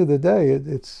 at the end of the day,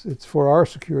 it's for our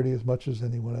security as much as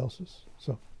anyone else's.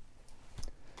 So,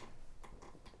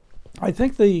 I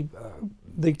think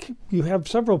you have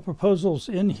several proposals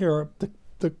in here,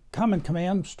 the common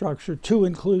command structure to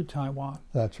include Taiwan.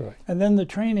 That's right. And then the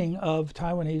training of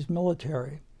Taiwanese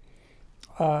military.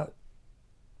 Can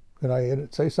I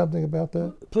say something about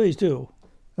that? Please do.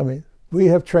 I mean, we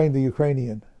have trained the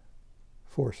Ukrainian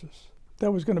forces.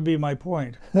 That was going to be my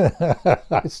point.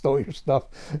 I stole your stuff.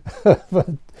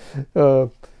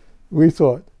 But we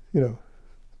thought,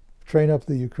 train up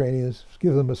the Ukrainians,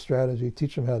 give them a strategy,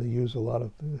 teach them how to use a lot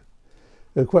of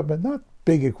equipment, not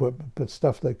big equipment, but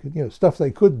stuff they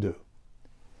could do.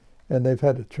 And they've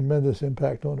had a tremendous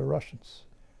impact on the Russians.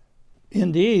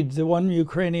 Indeed, the one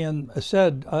Ukrainian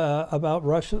said about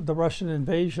the Russian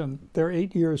invasion, they're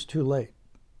 8 years too late.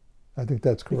 I think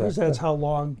that's correct. Because that's how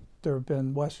long there have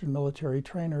been Western military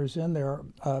trainers in there,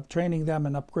 training them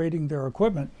and upgrading their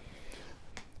equipment.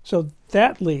 So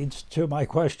that leads to my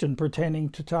question pertaining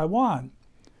to Taiwan.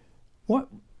 What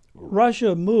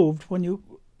Russia moved when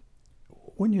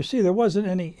you see there wasn't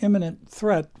any imminent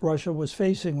threat Russia was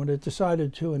facing when it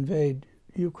decided to invade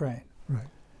Ukraine. Right.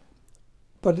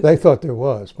 But they thought there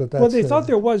was, but that's... Well, they thought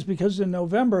there was because in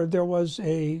November there was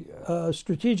a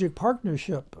strategic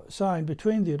partnership signed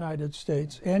between the United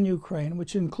States and Ukraine,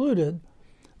 which included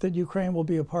that Ukraine will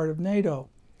be a part of NATO.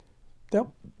 That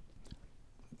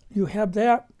you have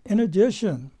that in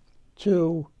addition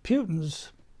to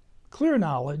Putin's clear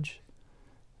knowledge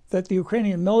that the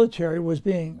Ukrainian military was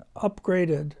being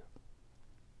upgraded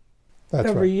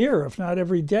every year, if not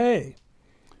every day.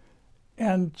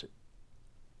 And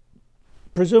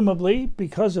presumably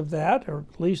because of that, or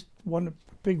at least one of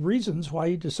the big reasons why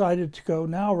he decided to go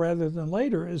now rather than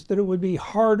later, is that it would be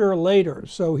harder later.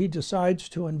 So he decides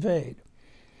to invade.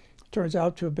 Turns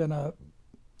out to have been a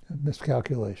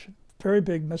miscalculation. Very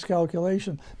big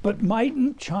miscalculation. But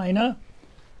mightn't China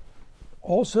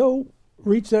also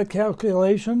reach that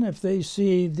calculation if they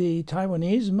see the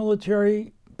Taiwanese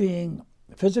military being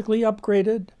physically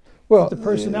upgraded? Well, the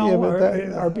personnel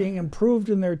are being improved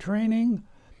in their training,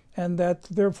 and that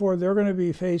therefore they're going to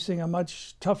be facing a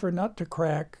much tougher nut to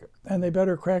crack, and they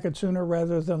better crack it sooner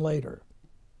rather than later.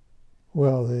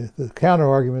 Well, the counter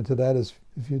argument to that is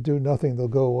if you do nothing, they'll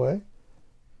go away.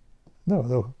 No,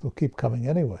 they'll keep coming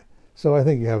anyway. So I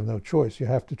think you have no choice. You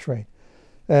have to train.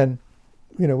 And,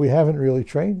 you know, we haven't really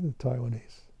trained the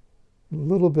Taiwanese. A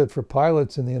little bit for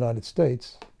pilots in the United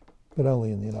States, but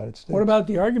only in the United States. What about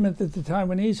the argument that the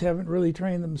Taiwanese haven't really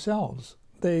trained themselves?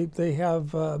 They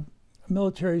have a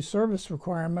military service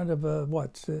requirement of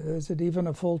what? Is it even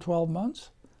a full 12 months?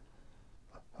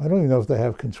 I don't even know if they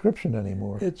have conscription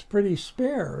anymore. It's pretty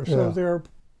spare. So they're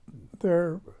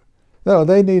no,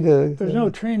 they need a... There's no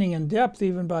training in depth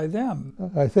even by them.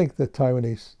 I think the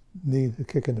Taiwanese need a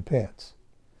kick in the pants.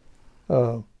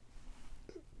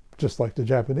 Just like the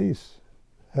Japanese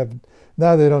have.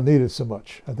 Now they don't need it so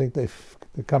much. I think they're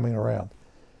coming around.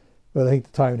 But I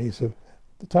think the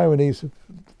Taiwanese have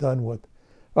done what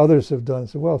others have done.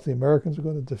 So, well, if the Americans are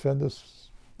going to defend us,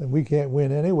 then we can't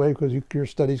win anyway because your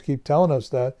studies keep telling us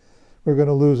that we're going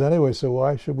to lose anyway. So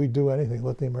why should we do anything?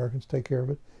 Let the Americans take care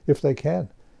of it if they can.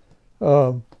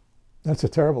 That's a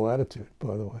terrible attitude,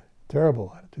 by the way.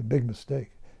 Terrible attitude, big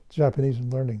mistake. The Japanese are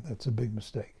learning that's a big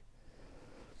mistake.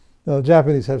 Now, the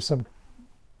Japanese have some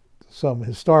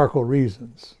historical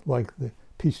reasons, like the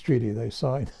peace treaty they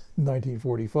signed in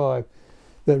 1945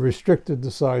 that restricted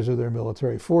the size of their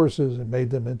military forces and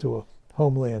made them into a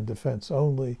homeland defense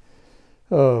only.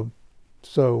 So,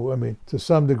 I mean, to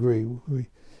some degree,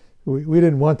 we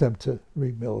didn't want them to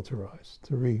remilitarize,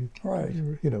 right.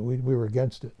 You know, we were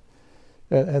against it.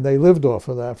 And they lived off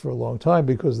of that for a long time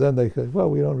because then they could, well,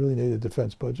 we don't really need a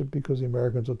defense budget because the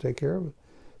Americans will take care of it.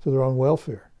 So they're on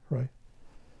welfare, right?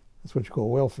 That's what you call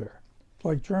welfare.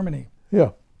 Like Germany.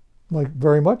 Yeah, like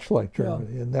very much like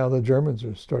Germany. Yeah. And now the Germans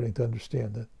are starting to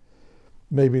understand that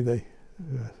maybe they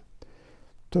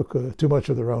took too much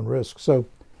of their own risk. So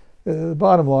the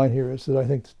bottom line here is that I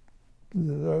think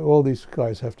all these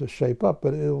guys have to shape up,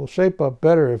 but it will shape up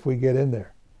better if we get in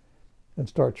there and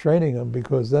start training them,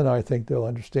 because then I think they'll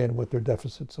understand what their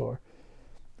deficits are.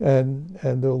 And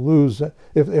they'll lose.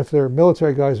 If their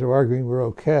military guys are arguing we're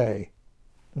okay,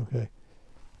 the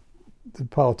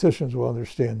politicians will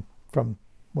understand from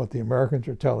what the Americans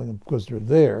are telling them, because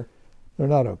they're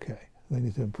not okay. They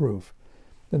need to improve.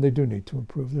 And they do need to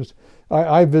improve.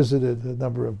 I visited a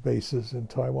number of bases in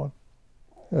Taiwan,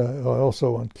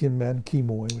 also on Kinmen,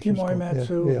 Quemoy. Quemoy,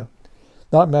 Matsu. Yeah.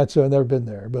 Not Matsu, I've never been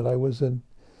there, but I was in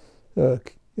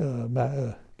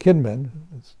Kinmen,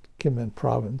 it's Kinmen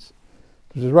province,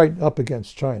 which is right up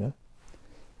against China.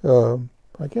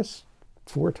 I guess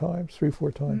 4 times.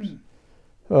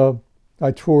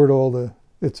 I toured all the.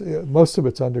 Most of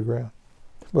it's underground,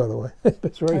 by the way.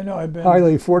 It's very I've been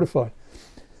highly fortified.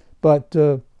 But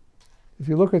if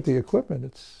you look at the equipment,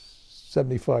 it's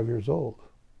 75 years old.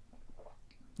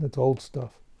 It's old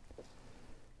stuff.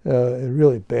 It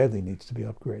really badly needs to be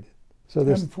upgraded. So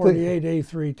there's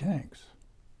M48A3 tanks,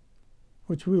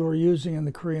 which we were using in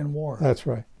the Korean War. That's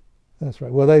right.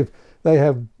 Well, they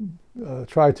have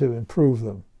tried to improve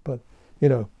them, but you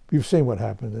know, you've seen what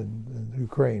happened in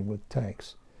Ukraine with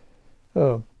tanks.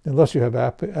 Unless you have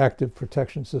active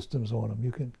protection systems on them,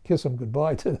 you can kiss them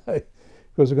goodbye today,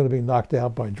 because they're going to be knocked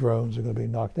out by drones. They're going to be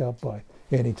knocked out by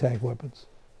anti-tank weapons.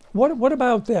 What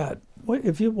about that?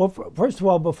 First of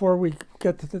all, before we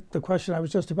get to the question I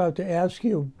was just about to ask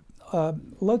you,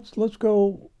 let's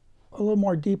go a little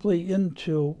more deeply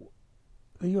into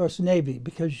the U.S. Navy,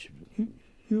 because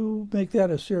you make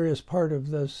that a serious part of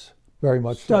this very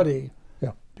much study. So.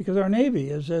 Yeah, because our Navy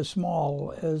is as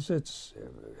small as it's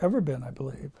ever been, I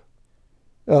believe.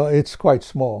 It's quite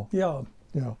small. Yeah.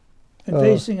 Yeah. And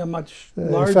facing a much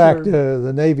larger. In fact,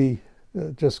 the Navy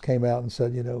just came out and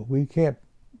said, you know, we can't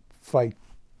fight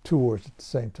two wars at the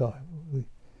same time.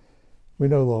 We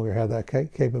no longer have that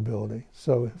capability.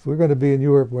 So if we're going to be in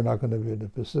Europe, we're not going to be in the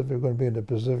Pacific. We're going to be in the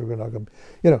Pacific, we're not going to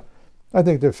be, I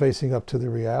think they're facing up to the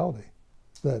reality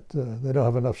that they don't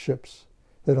have enough ships.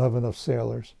 They don't have enough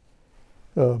sailors.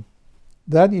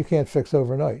 That you can't fix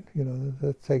overnight.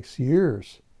 That takes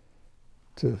years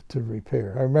to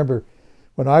repair. I remember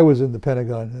when I was in the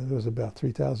Pentagon, it was about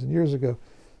 3,000 years ago,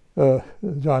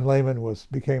 John Lehman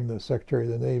became the Secretary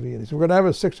of the Navy, and he said, we're going to have a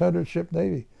 600-ship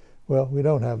Navy. Well, we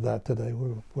don't have that today.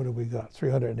 What have we got,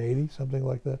 380, something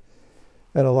like that?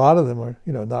 And a lot of them are,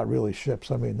 not really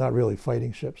ships. I mean, not really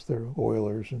fighting ships. They're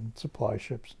oilers and supply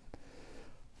ships,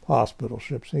 hospital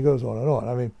ships, and he goes on and on.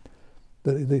 I mean,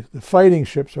 the fighting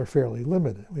ships are fairly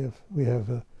limited. We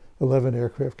have 11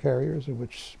 aircraft carriers, of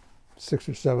which 6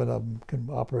 or 7 of them can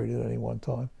operate at any one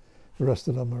time. The rest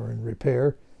of them are in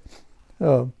repair.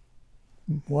 One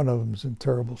of them's in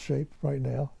terrible shape right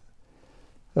now.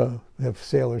 We have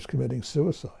sailors committing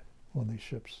suicide on these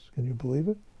ships. Can you believe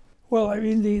it? Well, I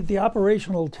mean, the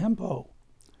operational tempo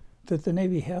that the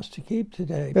Navy has to keep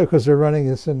today. Yeah, because they're running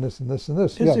this and this and this and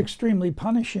this. Is extremely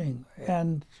punishing.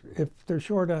 And if they're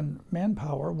short on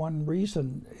manpower, one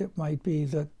reason it might be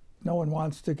that no one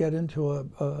wants to get into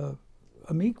a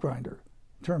meat grinder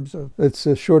in terms of... It's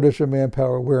a shortage of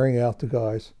manpower wearing out the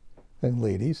guys and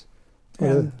ladies.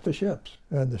 And the ships.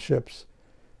 And the ships.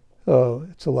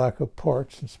 It's a lack of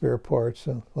parts and spare parts,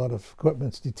 and a lot of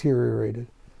equipment's deteriorated.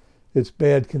 It's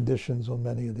bad conditions on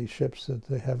many of these ships that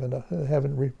they haven't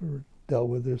dealt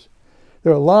with.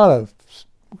 There are a lot of,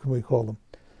 what can we call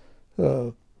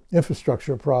them,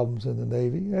 infrastructure problems in the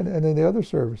Navy and in the other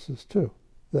services too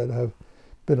that have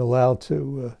been allowed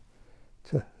to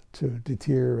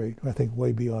deteriorate, I think,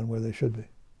 way beyond where they should be.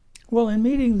 Well, in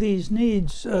meeting these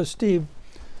needs, Steve,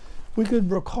 we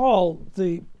could recall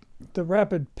the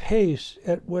rapid pace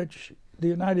at which the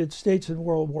United States in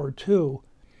World War II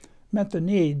met the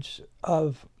needs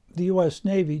of the U.S.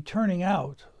 Navy, turning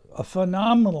out a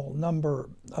phenomenal number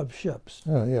of ships.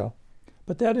 Oh, yeah.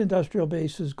 But that industrial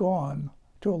base is gone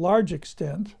to a large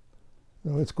extent.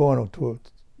 No, it's gone to a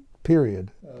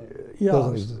period.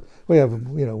 Yeah. We have,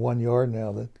 one yard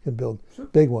now that can build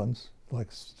big ones, like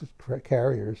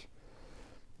carriers.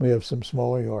 We have some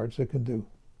smaller yards that can do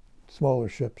smaller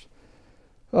ships.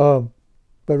 But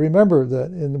remember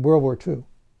that in World War II,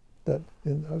 that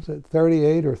I was at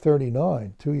 38 or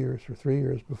 39, 2 years or 3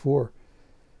 years before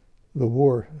the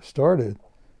war started,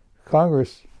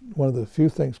 Congress, one of the few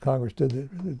things Congress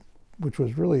did, which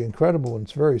was really incredible and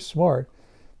it's very smart,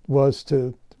 was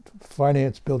to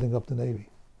finance building up the Navy.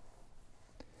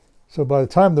 So by the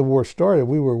time the war started,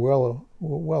 we were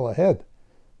well ahead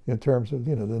in terms of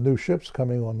the new ships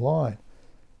coming online.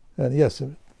 And yes,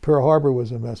 Pearl Harbor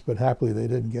was a mess, but happily they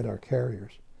didn't get our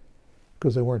carriers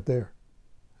because they weren't there.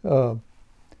 And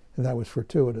that was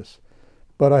fortuitous.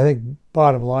 But I think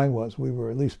bottom line was we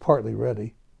were at least partly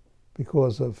ready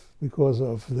because of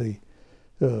the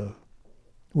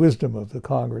wisdom of the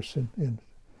Congress in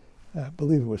I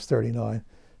believe it was 39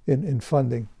 in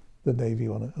funding the Navy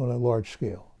on a large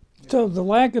scale. So the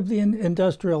lack of the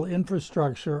industrial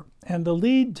infrastructure and the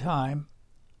lead time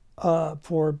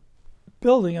for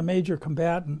building a major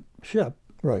combatant ship.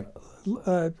 Right.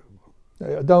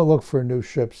 Don't look for new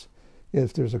ships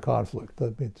if there's a conflict.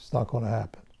 That means it's not going to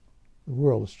happen. The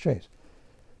world has changed.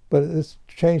 But it's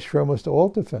changed for almost all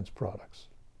defense products.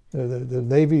 The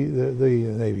Navy,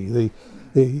 the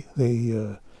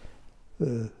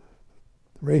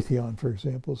Raytheon, for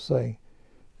example, is saying,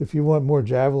 if you want more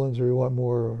Javelins or you want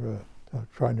more, I'm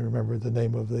trying to remember the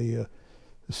name of the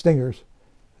Stingers,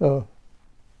 2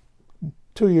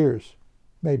 years,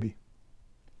 maybe.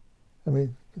 I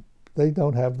mean, they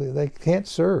can't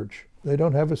surge. They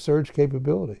don't have a surge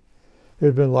capability.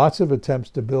 There's been lots of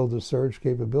attempts to build a surge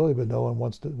capability, but no one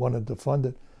wanted to fund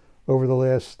it over the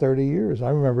last 30 years. I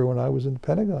remember when I was in the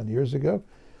Pentagon years ago,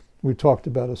 we talked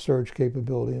about a surge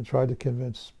capability and tried to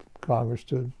convince Congress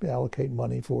to allocate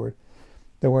money for it.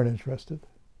 They weren't interested.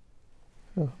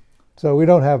 So we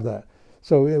don't have that.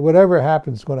 So whatever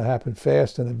happens is going to happen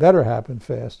fast, and it better happen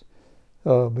fast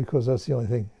because that's the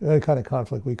only kind of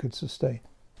conflict we could sustain.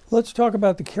 Let's talk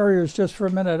about the carriers just for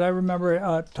a minute. I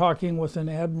remember talking with an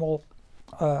admiral,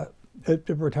 a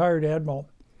retired admiral,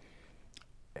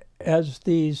 as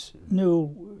these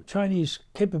new Chinese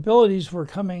capabilities were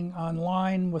coming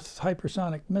online with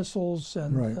hypersonic missiles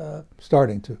and right.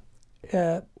 Starting to.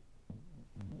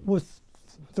 With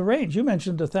the range, you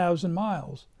mentioned 1,000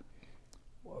 miles.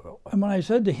 And when I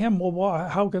said to him, well,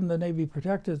 how can the Navy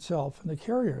protect itself and the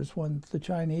carriers when the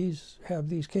Chinese have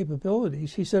these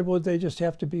capabilities? He said, well, they just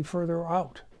have to be further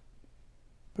out.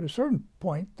 But at a certain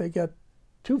point, they get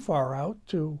too far out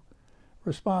to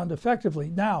respond effectively.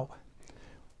 Now,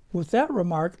 with that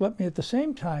remark, let me at the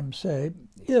same time say,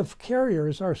 if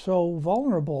carriers are so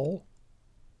vulnerable,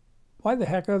 why the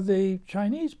heck are the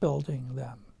Chinese building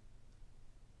them?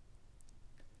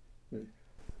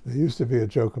 There used to be a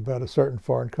joke about a certain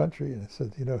foreign country, and it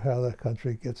said, you know, how that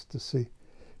country gets to see,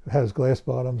 has glass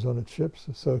bottoms on its ships,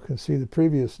 so it can see the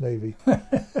previous navy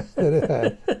that it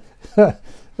had.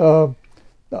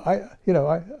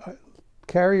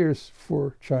 Carriers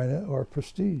for China are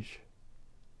prestige.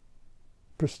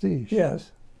 Prestige.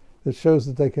 Yes. It shows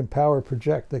that they can power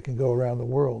project, they can go around the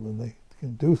world, and they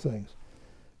can do things.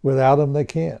 Without them, they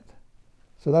can't.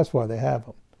 So that's why they have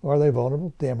them. Are they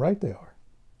vulnerable? Damn right they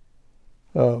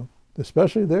are.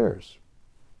 Especially theirs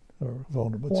are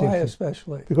vulnerable. Why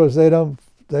especially? Because they don't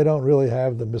really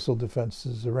have the missile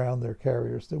defenses around their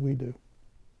carriers that we do.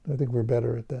 I think we're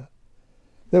better at that.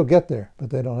 They'll get there, but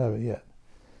they don't have it yet.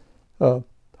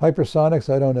 Hypersonics,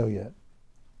 I don't know yet.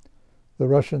 The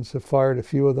Russians have fired a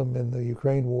few of them in the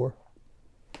Ukraine war.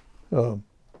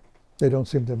 They don't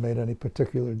seem to have made any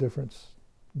particular difference.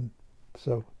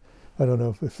 So I don't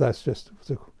know if that's just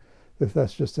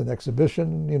an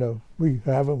exhibition, you know, we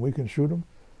have them, we can shoot them,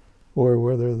 or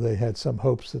whether they had some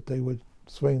hopes that they would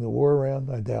swing the war around.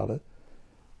 I doubt it.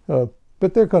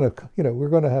 But they're going to, you know, we're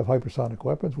going to have hypersonic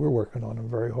weapons. We're working on them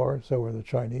very hard. So are the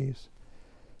Chinese,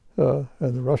 and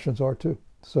the Russians are too.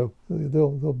 So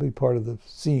they'll be part of the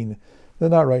scene. They're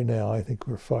not right now. I think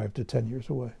we're 5 to 10 years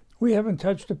away. We haven't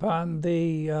touched upon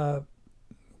the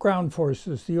ground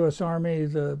forces, the U.S. Army,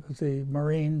 the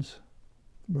Marines.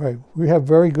 Right. We have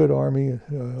very good Army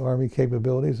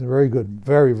capabilities and very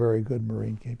very good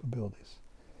Marine capabilities.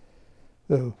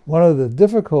 One of the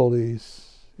difficulties,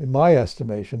 in my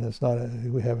estimation,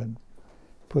 we haven't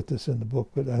put this in the book,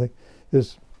 but I think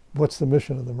is what's the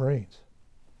mission of the Marines?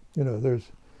 You know, they're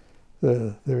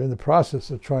in the process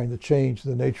of trying to change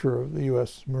the nature of the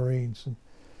U.S. Marines,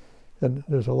 and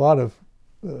there's a lot of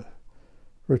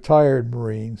retired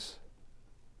Marines,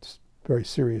 very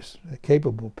serious,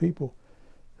 capable people,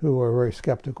 who are very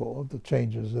skeptical of the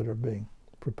changes that are being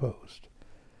proposed.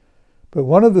 But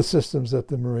one of the systems that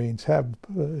the Marines have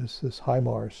is this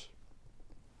HIMARS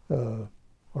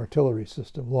artillery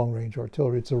system, long-range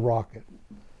artillery. It's a rocket,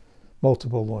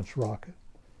 multiple launch rocket,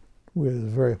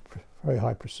 with very, very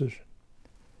high precision.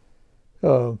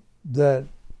 That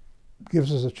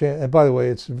gives us a chance, and by the way,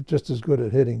 it's just as good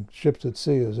at hitting ships at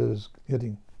sea as it is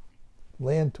hitting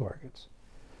land targets.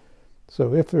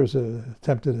 So if there's an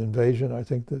attempted invasion, I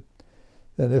think that,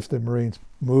 and if the Marines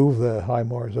move the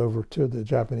HIMARS over to the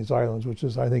Japanese islands, which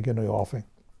is, I think, in the offing,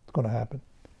 it's going to happen.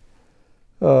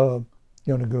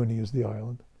 Yonaguni is the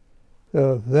island.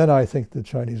 Then I think the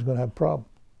Chinese are going to have a problem.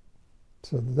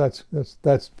 So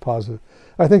that's positive.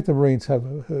 I think the Marines have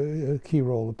a key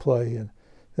role to play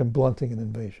in blunting an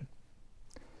invasion,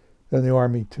 and the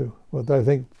Army too. But I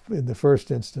think in the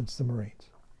first instance, the Marines.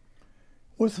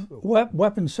 With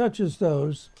weapons such as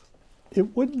those,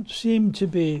 it wouldn't seem to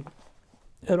be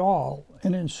at all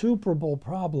an insuperable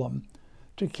problem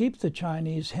to keep the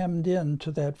Chinese hemmed in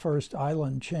to that first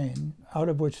island chain, out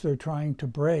of which they're trying to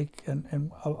break,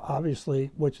 and obviously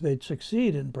which they'd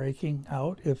succeed in breaking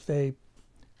out if they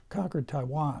conquered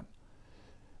Taiwan.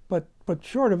 But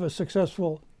short of a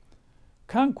successful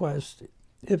conquest,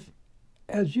 if,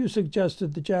 as you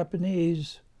suggested, the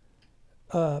Japanese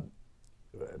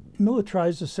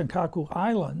militarize the Senkaku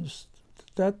Islands,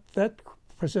 that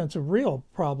presents a real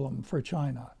problem for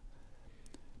China.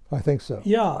 I think so.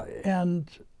 Yeah, and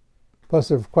plus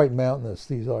they're quite mountainous,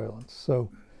 these islands, so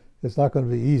it's not going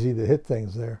to be easy to hit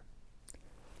things there,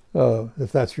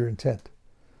 if that's your intent.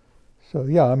 So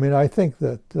yeah, I mean, I think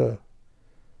that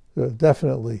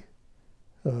definitely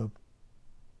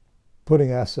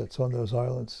putting assets on those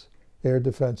islands, air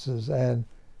defenses and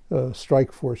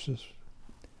strike forces,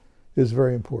 is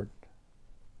very important.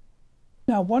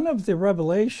 Now, one of the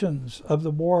revelations of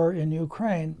the war in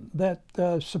Ukraine that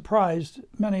surprised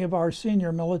many of our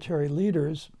senior military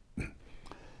leaders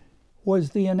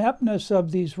was the ineptness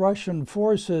of these Russian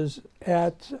forces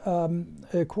at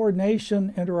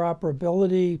coordination,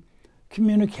 interoperability,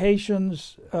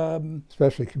 communications.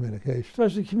 Especially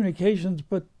communications.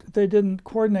 But they didn't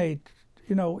coordinate,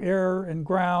 you know, air and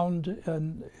ground,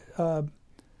 and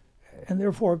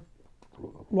therefore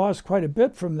lost quite a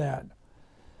bit from that.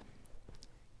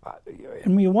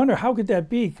 And we wonder, how could that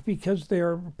be? Because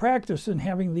they're practiced in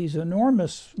having these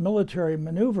enormous military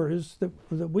maneuvers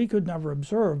that we could never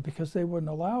observe because they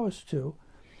wouldn't allow us to.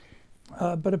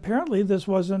 But apparently this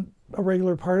wasn't a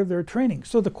regular part of their training.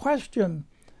 So the question,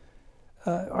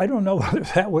 I don't know whether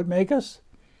that would make us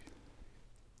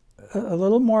a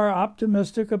little more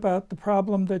optimistic about the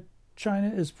problem that China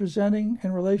is presenting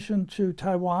in relation to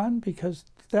Taiwan? Because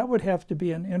that would have to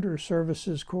be an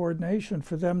inter-services coordination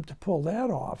for them to pull that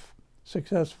off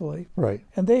successfully. Right.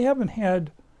 And they haven't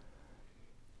had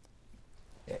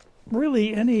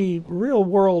really any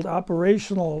real-world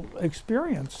operational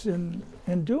experience in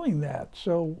doing that.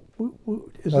 So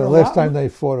is there The last time they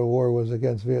fought a war was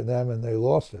against Vietnam, and they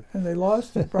lost it. And they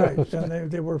lost it, right. And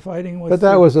they were fighting with... But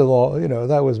that was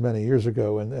that was many years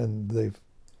ago, and they've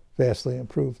vastly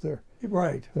improved their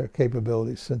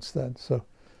capabilities since then. So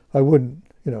I wouldn't,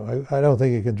 I don't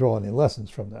think you can draw any lessons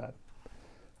from that.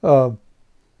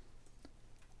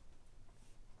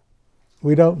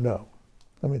 We don't know.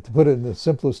 I mean, to put it in the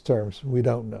simplest terms, we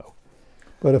don't know.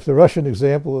 But if the Russian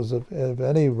example is of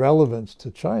any relevance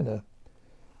to China,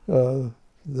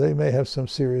 they may have some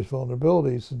serious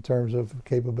vulnerabilities in terms of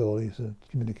capabilities and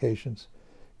communications,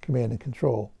 command and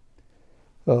control.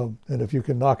 And if you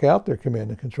can knock out their command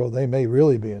and control, they may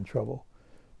really be in trouble,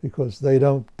 because they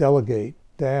don't delegate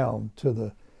down to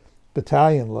the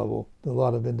battalion level a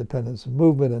lot of independence of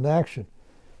movement and action.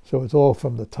 So it's all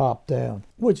from the top down.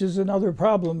 Which is another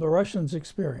problem the Russians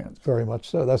experience. Very much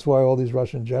so. That's why all these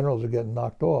Russian generals are getting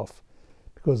knocked off,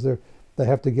 because they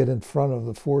have to get in front of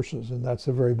the forces, and that's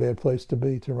a very bad place to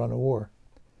be to run a war,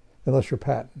 unless you're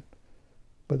Patton.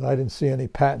 But I didn't see any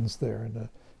Pattons there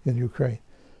in Ukraine.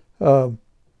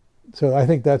 So I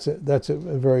think that's a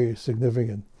very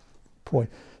significant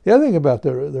point. The other thing about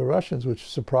the Russians, which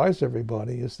surprised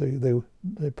everybody, is they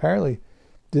apparently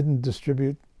didn't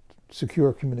distribute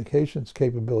secure communications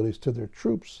capabilities to their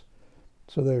troops.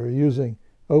 So they were using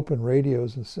open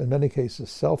radios and, in many cases,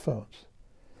 cell phones.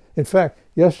 In fact,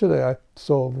 yesterday I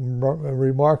saw a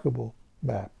remarkable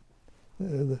map.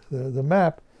 The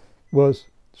map was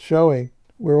showing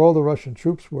where all the Russian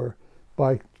troops were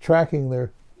by tracking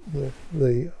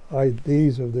the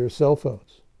IDs of their cell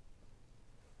phones.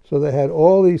 So they had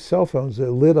all these cell phones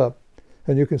that lit up,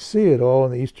 and you can see it all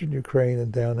in the eastern Ukraine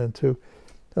and down into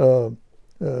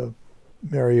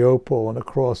Mariupol and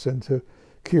across into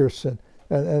Kherson,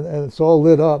 and it's all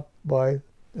lit up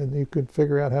and you can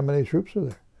figure out how many troops are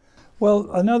there. Well,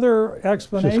 another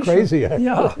explanation. Which is crazy, actually.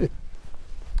 Yeah.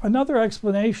 Another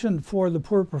explanation for the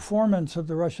poor performance of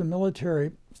the Russian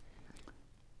military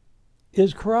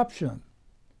is corruption.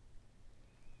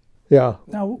 Yeah.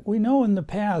 Now, we know in the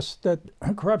past that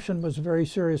corruption was a very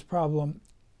serious problem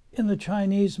in the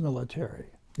Chinese military.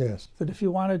 Yes. That if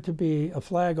you wanted to be a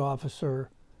flag officer...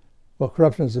 Well,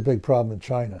 corruption is a big problem in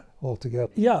China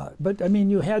altogether. Yeah, but I mean,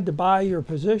 you had to buy your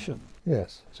position.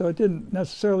 Yes. So it didn't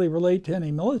necessarily relate to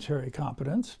any military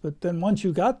competence, but then once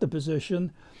you got the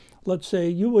position, let's say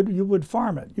you would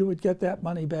farm it. You would get that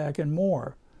money back and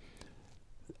more.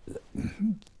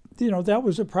 That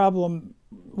was a problem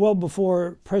well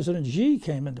before President Xi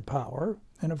came into power.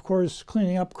 And of course,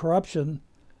 cleaning up corruption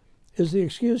is the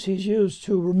excuse he's used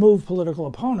to remove political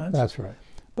opponents. That's right.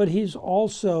 But he's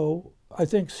also, I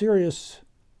think, serious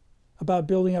about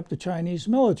building up the Chinese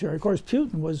military. Of course,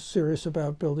 Putin was serious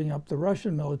about building up the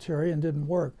Russian military and didn't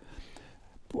work.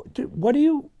 Do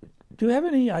you have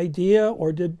any idea,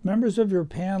 or did members of your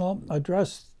panel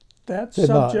address that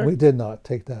subject? We did not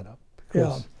take that up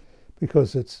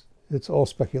because it's all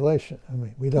speculation. I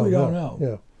mean, we don't know.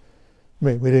 Yeah. I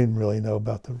mean, we didn't really know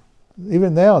about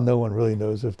even now, no one really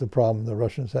knows if the problem the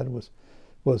Russians had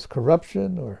was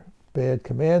corruption or bad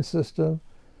command system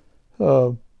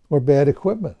or bad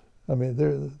equipment. I mean,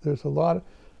 there's a lot of,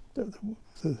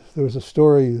 there was a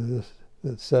story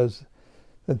that says,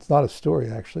 it's not a story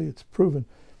actually, it's proven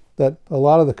that a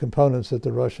lot of the components that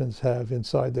the Russians have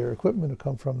inside their equipment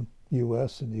come from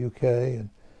US and the UK and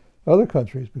other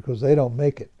countries because they don't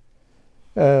make it.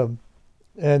 And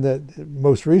that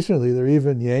most recently they're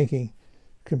even yanking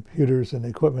computers and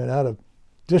equipment out of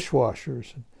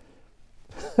dishwashers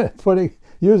and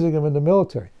using them in the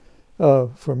military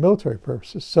for military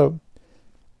purposes. So,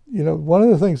 one of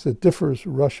the things that differs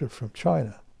Russia from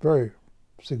China very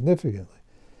significantly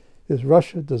is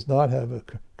Russia does not have a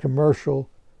commercial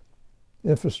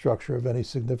infrastructure of any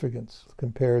significance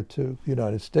compared to the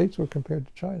United States or compared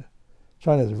to China.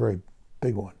 China is a very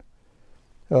big one.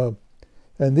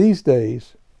 And these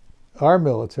days, our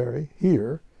military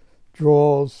here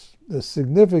draws a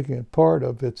significant part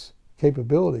of its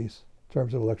capabilities in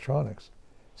terms of electronics,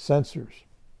 sensors,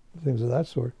 things of that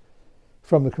sort,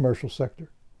 from the commercial sector.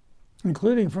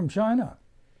 Including from China.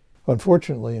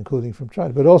 Unfortunately, including from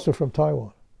China, but also from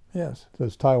Taiwan. Yes.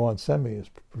 Because Taiwan Semi is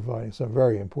providing some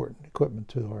very important equipment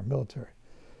to our military.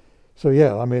 So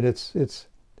yeah, I mean,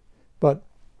 but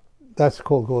that's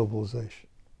called globalization.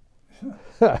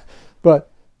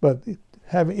 But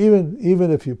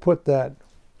even if you put that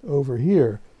over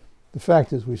here, the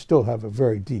fact is we still have a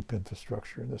very deep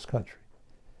infrastructure in this country,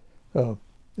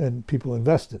 and people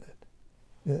invest in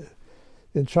it.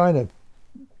 In China,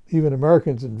 even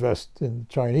Americans invest in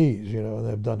Chinese, and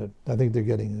they've done it. I think they're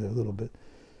getting a little bit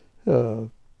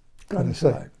gun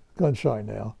shy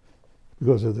now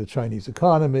because of the Chinese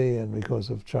economy and because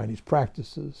of Chinese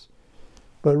practices.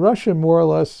 But Russia, more or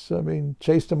less,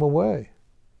 chased them away,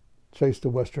 chased the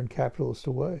Western capitalists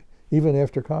away, even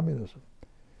after communism.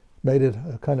 Made it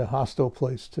a kind of hostile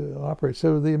place to operate.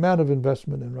 So the amount of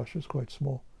investment in Russia is quite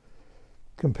small,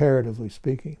 comparatively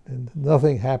speaking. And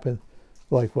nothing happened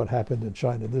like what happened in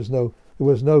China. There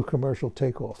was no commercial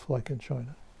takeoff like in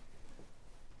China.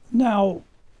 Now,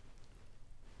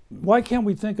 why can't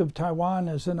we think of Taiwan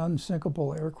as an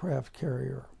unsinkable aircraft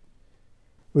carrier?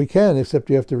 We can, except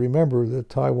you have to remember that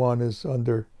Taiwan is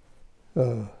under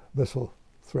missile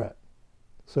threat.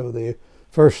 So the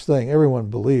first thing, everyone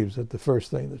believes that the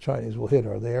first thing the Chinese will hit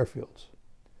are the airfields.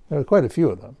 There are quite a few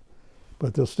of them,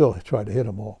 but they'll still try to hit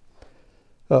them all.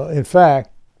 In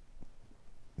fact,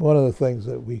 one of the things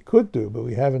that we could do, but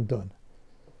we haven't done,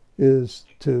 is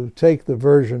to take the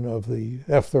version of the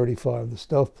F-35, the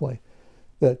stealth plane,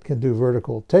 that can do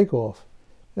vertical takeoff,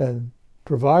 and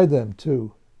provide them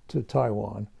to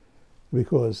Taiwan,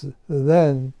 because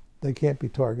then they can't be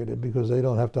targeted because they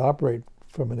don't have to operate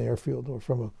from an airfield or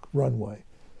from a runway,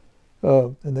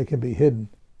 and they can be hidden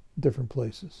in different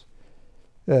places.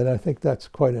 And I think that's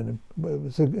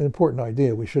it's an important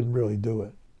idea. We shouldn't really do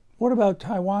it. What about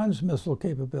Taiwan's missile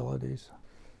capabilities?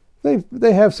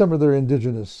 They have some of their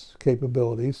indigenous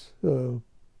capabilities.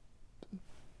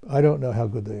 I don't know how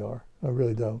good they are. I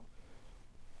really don't.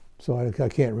 So I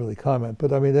can't really comment.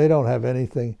 But they don't have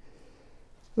anything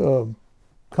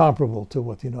comparable to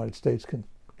what the United States can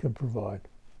provide.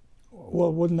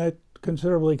 Well, wouldn't that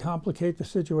considerably complicate the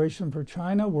situation for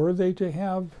China? Were they to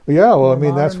have? Yeah, well,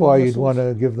 that's why you'd want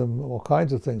to give them all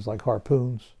kinds of things like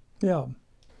harpoons. Yeah.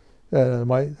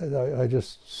 And I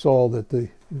just saw that the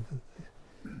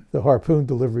harpoon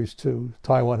deliveries to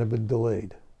Taiwan have been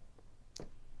delayed.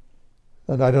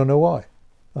 And I don't know why.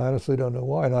 I honestly don't know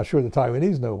why. I'm not sure the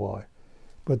Taiwanese know why.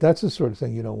 But that's the sort of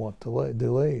thing you don't want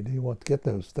delayed. You want to get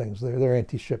those things. They're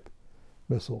anti-ship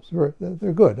missiles. They're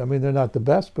good. They're not the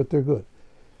best, but they're good.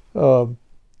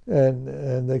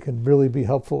 And they can really be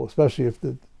helpful, especially if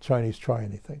the Chinese try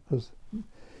anything, because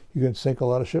you can sink a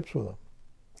lot of ships with them.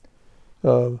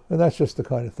 And that's just the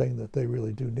kind of thing that they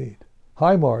really do need.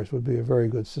 HIMARS would be a very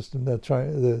good system that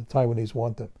the Taiwanese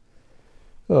want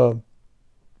them.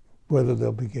 Whether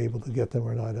they'll be able to get them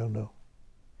or not, I don't know.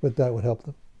 But that would help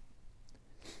them.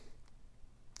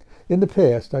 In the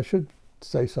past, I should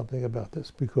say something about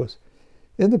this, because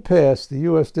in the past, the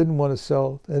U.S. didn't want to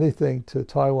sell anything to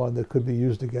Taiwan that could be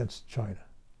used against China,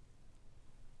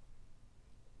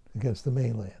 against the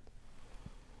mainland,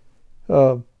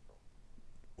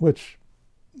 which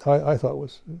I thought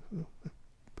was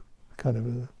kind of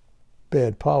a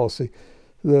bad policy.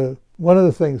 One of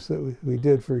the things that we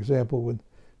did, for example, when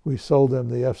we sold them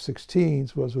the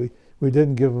F-16s, was we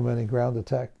didn't give them any ground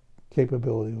attack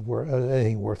capability of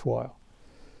anything worthwhile.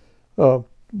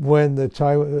 When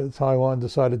Taiwan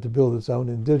decided to build its own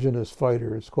indigenous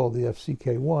fighter, it's called the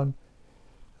FCK-1,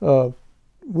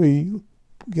 we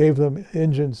gave them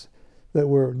engines that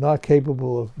were not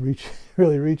capable of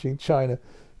really reaching China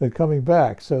and coming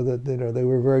back, so that they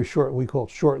were very short. We call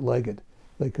it short-legged.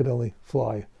 They could only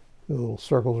fly little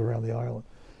circles around the island.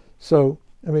 So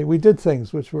we did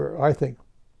things which were, I think,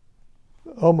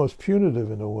 almost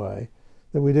punitive in a way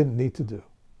that we didn't need to do.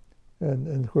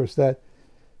 And of course, that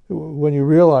when you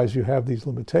realize you have these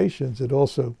limitations, it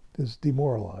also is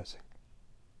demoralizing.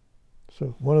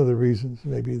 So one of the reasons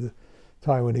maybe the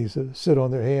Taiwanese sit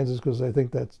on their hands is because they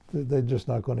think that they're just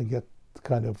not going to get the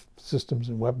kind of systems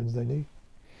and weapons they need.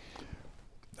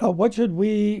 What should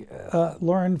we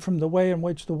learn from the way in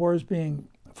which the war is being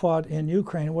fought in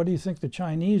Ukraine? What do you think the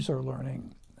Chinese are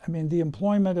learning? The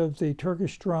employment of the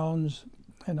Turkish drones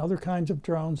and other kinds of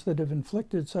drones that have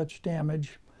inflicted such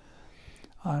damage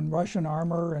on Russian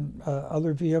armor and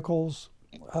other vehicles.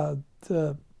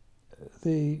 The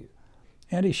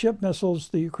anti-ship missiles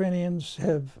the Ukrainians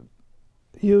have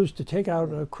used to take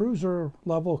out a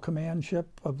cruiser-level command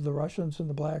ship of the Russians in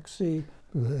the Black Sea.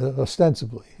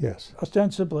 Ostensibly, yes.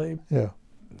 Ostensibly. Yeah.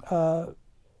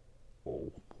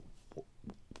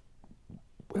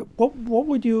 What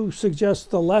would you suggest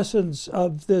the lessons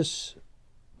of this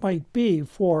might be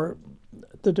for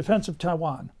the defense of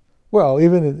Taiwan? Well,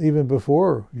 even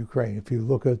before Ukraine, if you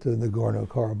look at the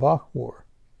Nagorno-Karabakh War,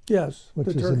 yes, which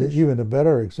is even a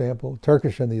better example,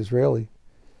 Turkish and the Israeli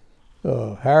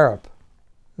Harop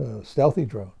stealthy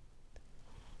drone,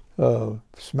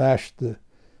 smashed the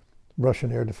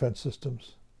Russian air defense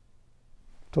systems,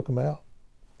 took them out,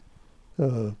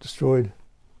 destroyed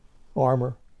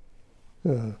armor,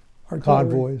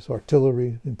 convoys,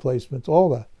 artillery emplacements, all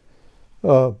that,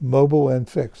 mobile and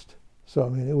fixed. So, I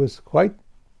mean, it was quite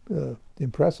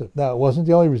impressive. Now, it wasn't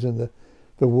the only reason that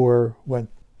the war went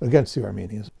against the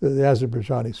Armenians. The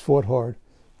Azerbaijanis fought hard.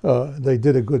 They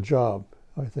did a good job,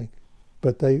 I think.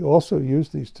 But they also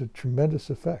used these to tremendous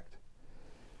effect.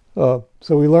 So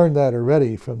we learned that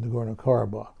already from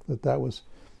Nagorno-Karabakh, that was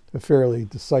a fairly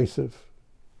decisive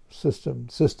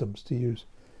systems to use.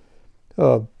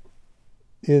 I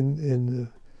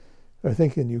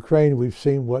think in Ukraine, we've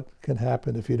seen what can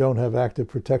happen if you don't have active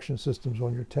protection systems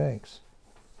on your tanks.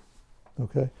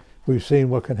 Okay? We've seen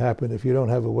what can happen if you don't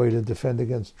have a way to defend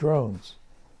against drones.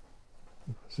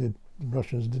 See, the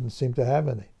Russians didn't seem to have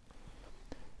any.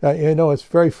 You know, it's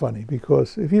very funny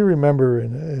because if you remember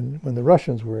when the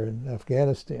Russians were in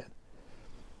Afghanistan,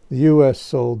 the U.S.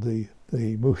 sold the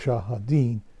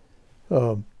Mujahideen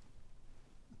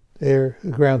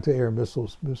ground-to-air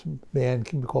missiles, can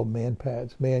be called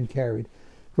man-pads, man-carried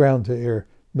ground-to-air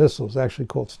missiles, actually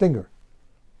called Stinger.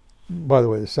 By the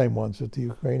way, the same ones that the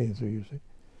Ukrainians are using.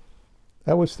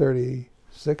 That was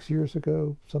 36 years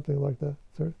ago, something like that,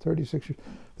 36 years.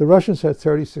 The Russians had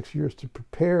 36 years to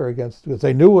prepare against, because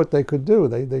they knew what they could do.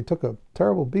 They took a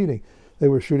terrible beating. They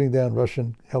were shooting down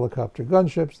Russian helicopter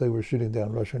gunships. They were shooting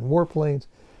down Russian warplanes.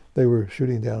 They were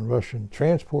shooting down Russian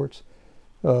transports.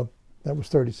 That was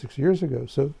 36 years ago.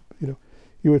 So, you know,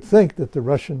 you would think that the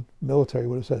Russian military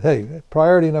would have said, hey,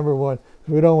 priority number one,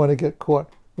 we don't want to get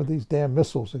caught with these damn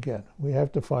missiles again. We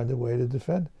have to find a way to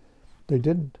defend. They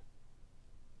didn't.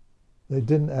 They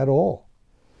didn't at all.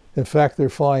 In fact, they're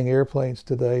flying airplanes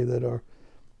today that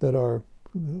are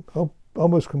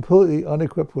almost completely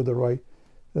unequipped with the right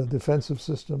defensive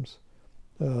systems.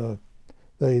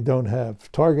 They don't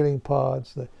have targeting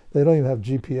pods. They don't even have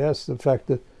GPS. In fact,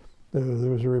 that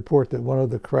there was a report that one of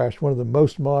the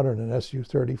most modern, an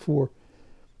Su-34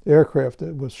 aircraft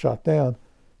that was shot down,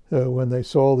 when they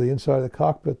saw the inside of the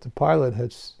cockpit, the pilot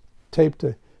had taped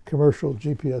a commercial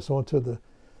GPS onto the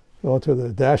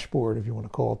dashboard, if you want to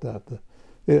call it that,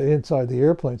 inside the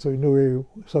airplane, so he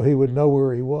would know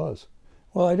where he was.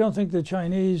 Well, I don't think the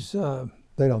Chinese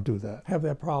they don't do that. Have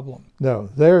that problem. No,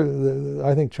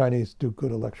 I think Chinese do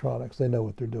good electronics. They know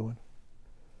what they're doing.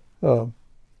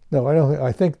 No, I don't.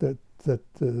 I think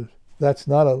that's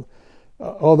not a.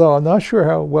 Although I'm not sure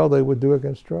how well they would do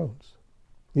against drones,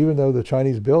 even though the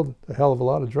Chinese build a hell of a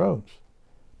lot of drones,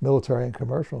 military and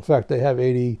commercial. In fact, they have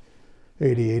 85%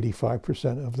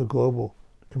 of the global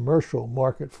commercial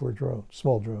market for drones,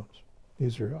 small drones.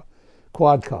 These are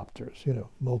quadcopters, you know,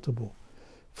 multiple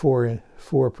four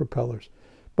propellers,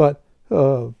 but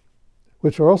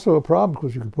which are also a problem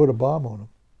because you can put a bomb on them.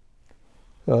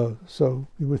 So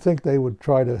you would think they would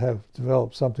try to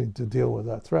develop something to deal with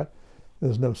that threat.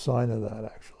 There's no sign of that,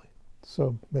 actually.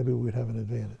 So maybe we'd have an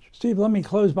advantage. Steve, let me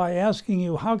close by asking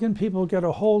you, how can people get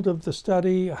a hold of the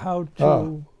study? How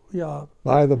to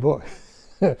buy the book.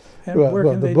 And where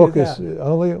can they the book do that? is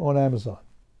only on Amazon.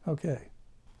 Okay.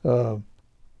 And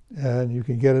you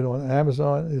can get it on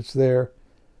Amazon. It's there.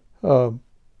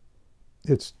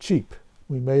 It's cheap.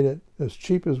 We made it as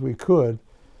cheap as we could,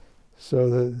 so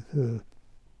that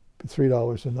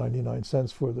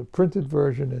 $3.99 for the printed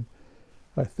version, and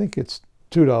I think it's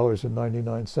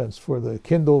 $2.99 for the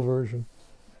Kindle version.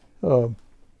 So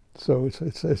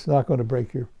it's not going to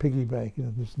break your piggy bank. You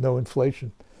know, there's no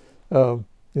inflation in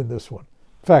this one.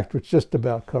 In fact, it's just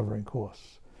about covering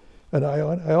costs. And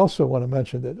I also want to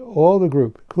mention that all the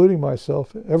group, including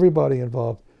myself, everybody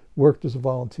involved, worked as a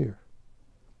volunteer.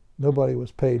 Nobody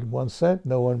was paid 1 cent.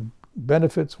 No one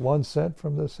benefits 1 cent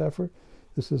from this effort.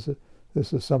 This is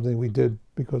something we did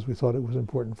because we thought it was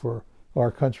important for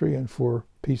our country and for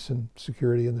peace and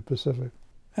security in the Pacific.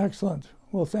 Excellent.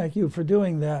 Well, thank you for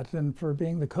doing that and for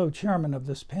being the co-chairman of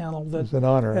this panel that it's an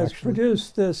honor, has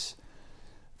produced this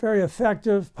very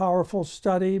effective, powerful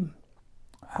study,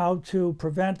 How to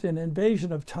Prevent an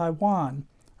Invasion of Taiwan.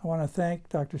 I want to thank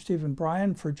Dr. Stephen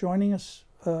Bryen for joining us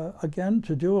again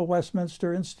to do a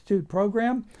Westminster Institute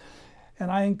program.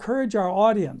 And I encourage our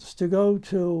audience to go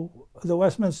to the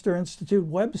Westminster Institute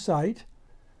website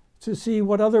to see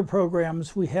what other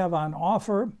programs we have on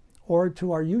offer, or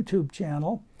to our YouTube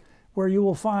channel, where you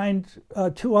will find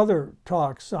 2 other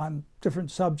talks on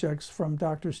different subjects from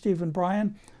Dr. Stephen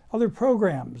Bryen, other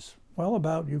programs, well,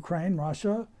 about Ukraine,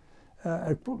 Russia,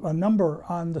 a number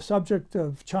on the subject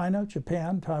of China,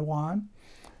 Japan, Taiwan,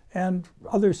 and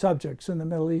other subjects in the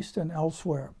Middle East and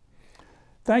elsewhere.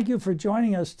 Thank you for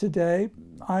joining us today.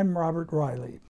 I'm Robert Riley.